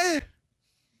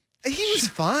 He was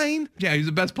fine. Yeah, he's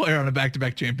the best player on a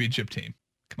back-to-back championship team.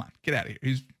 Come on, get out of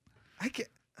here.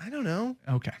 I don't know.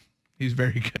 Okay. He's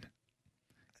very good.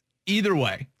 Either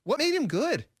way. What made him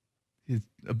good? His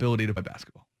ability to play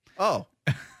basketball. Oh.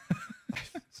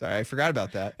 Sorry, I forgot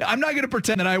about that. I'm not going to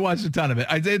pretend that I watched a ton of it.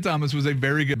 Isaiah Thomas was a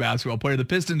very good basketball player. The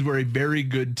Pistons were a very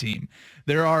good team.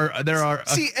 There are.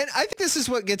 See, and I think this is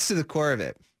what gets to the core of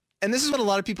it. And this is what a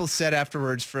lot of people said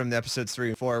afterwards from the episodes 3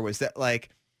 and 4 was that, like,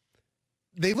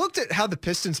 they looked at how the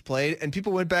Pistons played and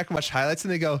people went back and watched highlights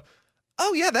and they go,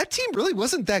 oh, yeah, that team really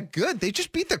wasn't that good. They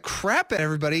just beat the crap out of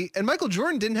everybody, and Michael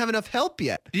Jordan didn't have enough help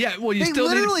yet. Yeah, well, they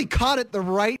literally caught it the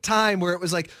right time where it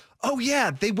was like, oh,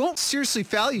 yeah, they won't seriously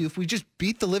foul you if we just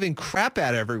beat the living crap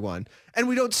out of everyone, and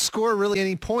we don't score really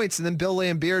any points, and then Bill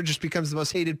Laimbeer just becomes the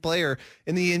most hated player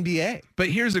in the NBA. But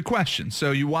here's a question.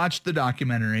 So you watched the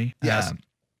documentary. Yes.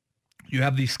 You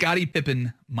have the Scottie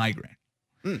Pippen migraine.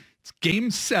 It's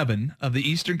Game 7 of the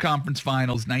Eastern Conference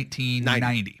Finals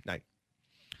 1990.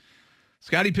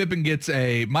 Scottie Pippen gets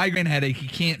a migraine headache. He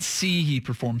can't see. He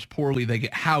performs poorly. They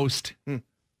get housed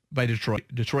by Detroit.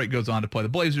 Detroit goes on to play the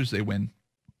Blazers. They win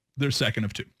their second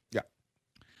of 2. Yeah.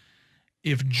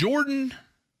 If Jordan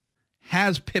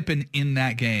has Pippen in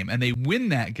that game and they win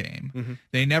that game,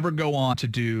 they never go on to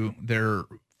do their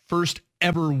first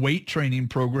ever weight training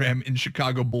program in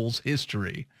Chicago Bulls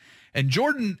history. And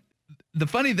Jordan, the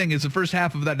funny thing is the first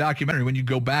half of that documentary, when you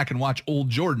go back and watch old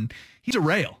Jordan, he's a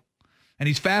rail. And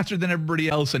he's faster than everybody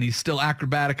else, and he's still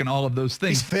acrobatic and all of those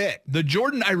things. He's fit. The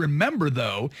Jordan I remember,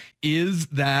 though, is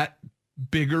that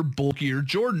bigger, bulkier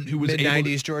Jordan who was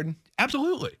mid-90s Jordan?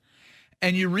 Absolutely.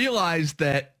 And you realize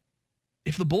that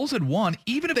if the Bulls had won,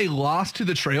 even if they lost to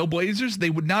the Trailblazers,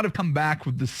 they would not have come back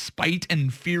with the spite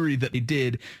and fury that they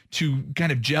did to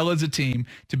kind of gel as a team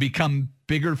to become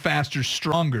bigger, faster,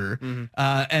 stronger.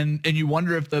 And you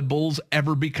wonder if the Bulls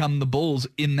ever become the Bulls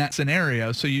in that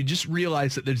scenario. So you just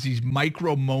realize that there's these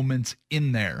micro moments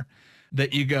in there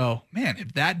that you go, man,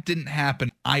 if that didn't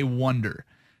happen, I wonder.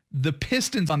 The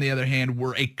Pistons, on the other hand,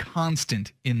 were a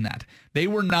constant in that. They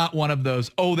were not one of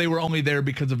those, they were only there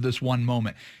because of this one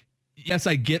moment. Yes,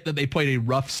 I get that they played a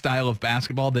rough style of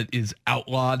basketball that is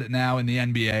outlawed now in the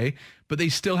NBA, but they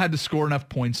still had to score enough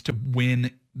points to win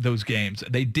those games.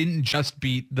 They didn't just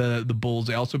beat the Bulls.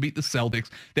 They also beat the Celtics.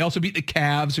 They also beat the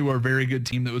Cavs, who are a very good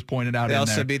team that was pointed out. They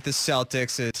also beat the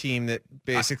Celtics, a team that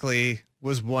basically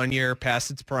was 1 year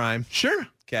past its prime. Sure.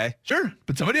 Okay. Sure.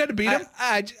 But somebody had to beat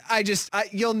them.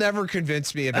 You'll never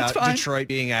convince me about Detroit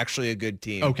being actually a good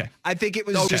team. Okay. I think it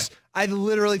was I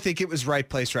literally think it was right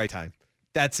place, right time.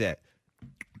 That's it.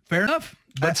 Fair enough.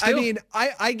 But still. I mean,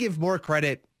 I give more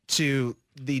credit to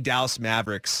the Dallas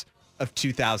Mavericks of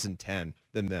 2010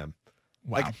 than them.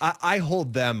 Wow. Like I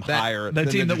hold them higher. The than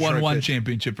team the that won Detroit one Pistons.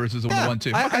 championship versus the one that won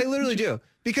 2. I literally do.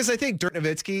 Because I think Dirk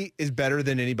Nowitzki is better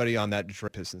than anybody on that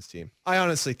Detroit Pistons team. I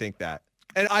honestly think that.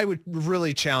 And I would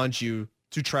really challenge you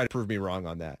to try to prove me wrong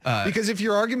on that. Because if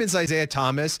your argument's Isaiah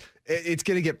Thomas, it's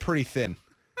going to get pretty thin.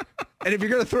 And if you're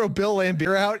going to throw Bill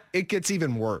Laimbeer out, it gets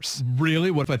even worse.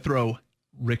 Really? What if I throw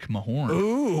Rick Mahorn?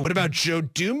 Ooh, what about Joe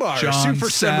Dumars, John who for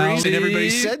some reason Sally. everybody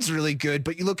said's really good,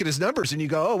 but you look at his numbers and you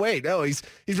go, oh, wait, no, he's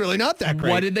really not that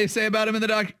great. What did they say about him in the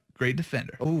doc? Great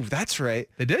defender. Oh, that's right.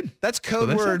 They did. That's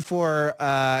code word for...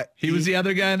 he was the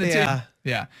other guy on the team.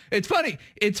 Yeah. It's funny.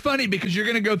 It's funny because you're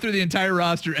going to go through the entire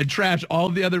roster and trash all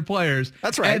the other players.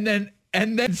 That's right.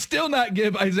 And then still not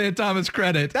give Isaiah Thomas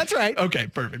credit. That's right. Okay,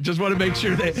 perfect. Just want to make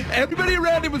sure that everybody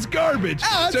around him was garbage.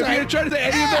 Oh, so if you're going to try to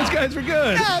say any of those guys were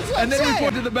good, and then we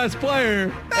point to the best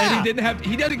player, and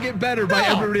he doesn't get better by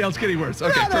everybody else getting worse.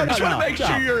 Okay, perfect. Just want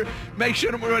to make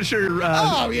sure your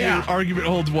argument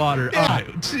holds water. Yeah. All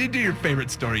right, so you do your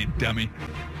favorite story, you dummy.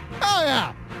 Oh,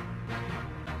 yeah.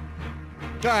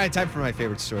 All right, time for my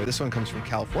favorite story. This one comes from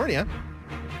California.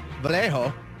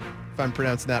 Vallejo, if I'm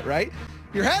pronouncing that right.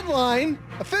 Your headline,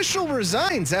 official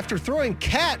resigns after throwing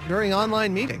cat during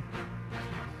online meeting.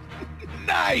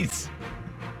 Nice.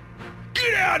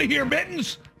 Get out of here,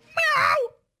 Mittens. Meow.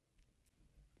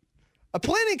 A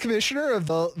planning commissioner of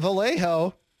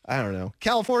Vallejo,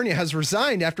 California, has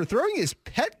resigned after throwing his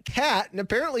pet cat and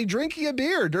apparently drinking a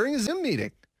beer during a Zoom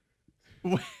meeting.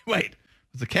 Wait,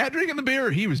 was the cat drinking the beer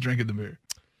or he was drinking the beer?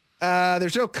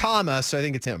 There's no comma, so I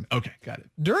think it's him. Okay, got it.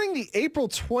 During the April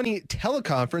 20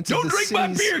 teleconference Don't of the drink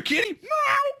my city's beer, kitty.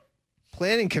 Meow.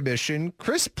 Planning Commission,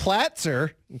 Chris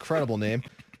Platzer, incredible name,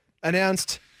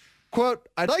 announced, quote,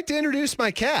 "I'd like to introduce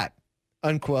my cat,"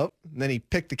 unquote. And then he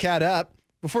picked the cat up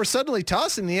before suddenly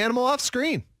tossing the animal off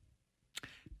screen.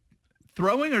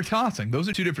 Throwing or tossing, those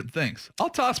are two different things. I'll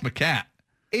toss my cat.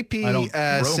 AP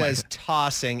says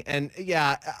tossing. And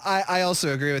yeah, I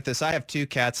also agree with this. I have 2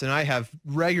 cats and I have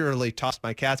regularly tossed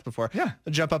my cats before. Yeah.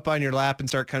 They'll jump up on your lap and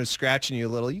start kind of scratching you a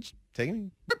little. You just take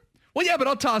them. Well, yeah, but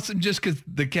I'll toss them just because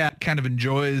the cat kind of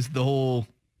enjoys the whole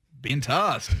being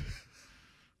tossed.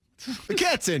 The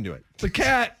cat's into it. The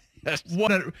cat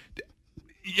wanted.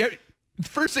 Yeah,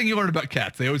 first thing you learn about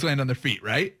cats, they always land on their feet,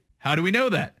 right? How do we know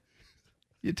that?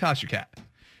 You toss your cat.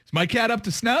 Is my cat up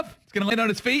to snuff? It's going to land on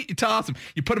its feet. You toss him.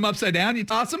 You put him upside down. You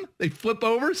toss him. They flip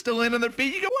over, still land on their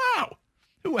feet. You go, wow.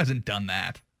 Who hasn't done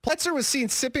that? Pletzer was seen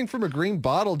sipping from a green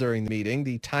bottle during the meeting.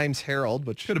 The Times Herald,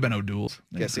 which should have been O'Doul's,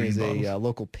 guessing is a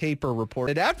local paper,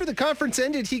 reported after the conference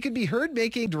ended, he could be heard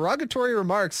making derogatory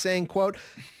remarks, saying, "quote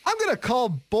I'm going to call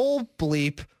bull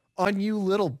bleep on you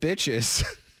little bitches,"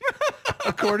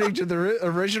 according to the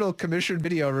original commission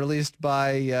video released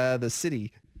by the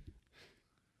city.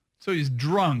 So he's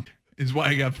drunk is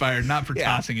why he got fired, not for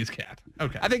tossing his cat.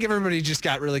 Okay. I think everybody just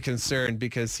got really concerned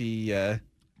because he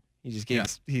just gave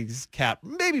his cat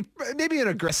maybe an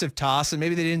aggressive toss, and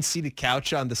maybe they didn't see the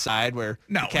couch on the side where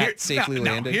the cat safely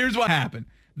landed. Here's what happened.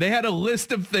 They had a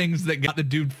list of things that got the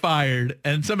dude fired,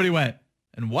 and somebody went,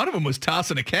 and one of them was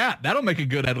tossing a cat. That'll make a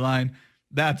good headline.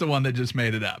 That's the one that just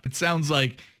made it up. It sounds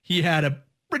like he had a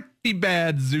pretty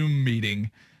bad Zoom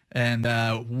meeting, and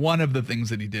one of the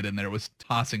things that he did in there was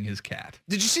tossing his cat.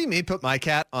 Did you see me put my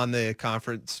cat on the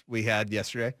conference we had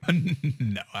yesterday?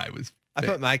 No, I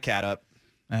put my cat up.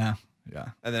 Yeah.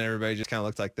 And then everybody just kind of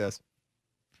looked like this.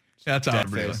 That's how I'm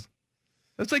really.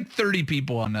 That's like 30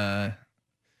 people on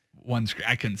one screen.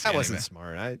 I couldn't see that. Wasn't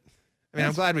smart. I mean,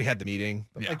 I'm glad we had the meeting.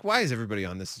 But like, why is everybody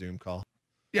on this Zoom call?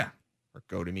 Yeah. Or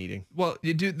GoToMeeting? Well,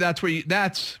 you do. That's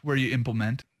where you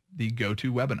implement the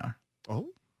GoToWebinar. Oh.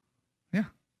 Yeah.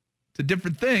 It's a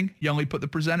different thing. You only put the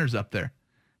presenters up there.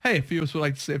 Hey, if you would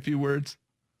like to say a few words,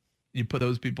 you put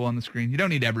those people on the screen. You don't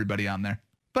need everybody on there.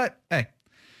 But hey,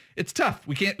 it's tough.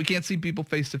 We can't see people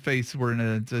face to face. We're in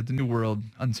a new world,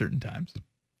 uncertain times.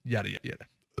 Yada yada yada.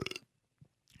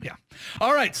 Yeah.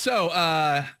 All right. So,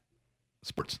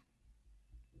 sports.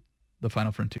 The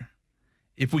final frontier.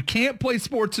 If we can't play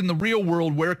sports in the real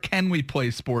world, where can we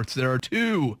play sports? There are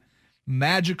 2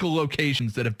 magical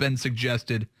locations that have been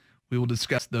suggested. We will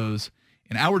discuss those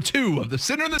in hour 2 of the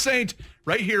Sinner and the Saint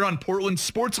right here on Portland's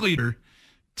sports leader,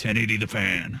 1080 The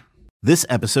Fan. This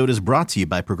episode is brought to you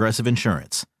by Progressive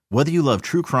Insurance. Whether you love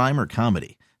true crime or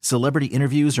comedy, celebrity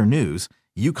interviews or news,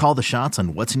 you call the shots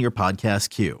on what's in your podcast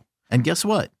queue. And guess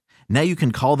what? Now you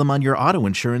can call them on your auto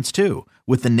insurance too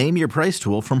with the Name Your Price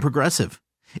tool from Progressive.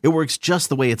 It works just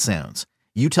the way it sounds.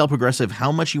 You tell Progressive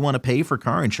how much you want to pay for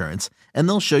car insurance, and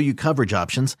they'll show you coverage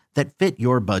options that fit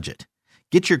your budget.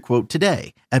 Get your quote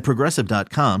today at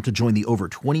Progressive.com to join the over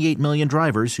 28 million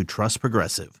drivers who trust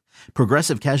Progressive.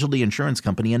 Progressive Casualty Insurance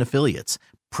Company and Affiliates.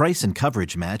 Price and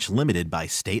coverage match limited by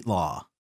state law.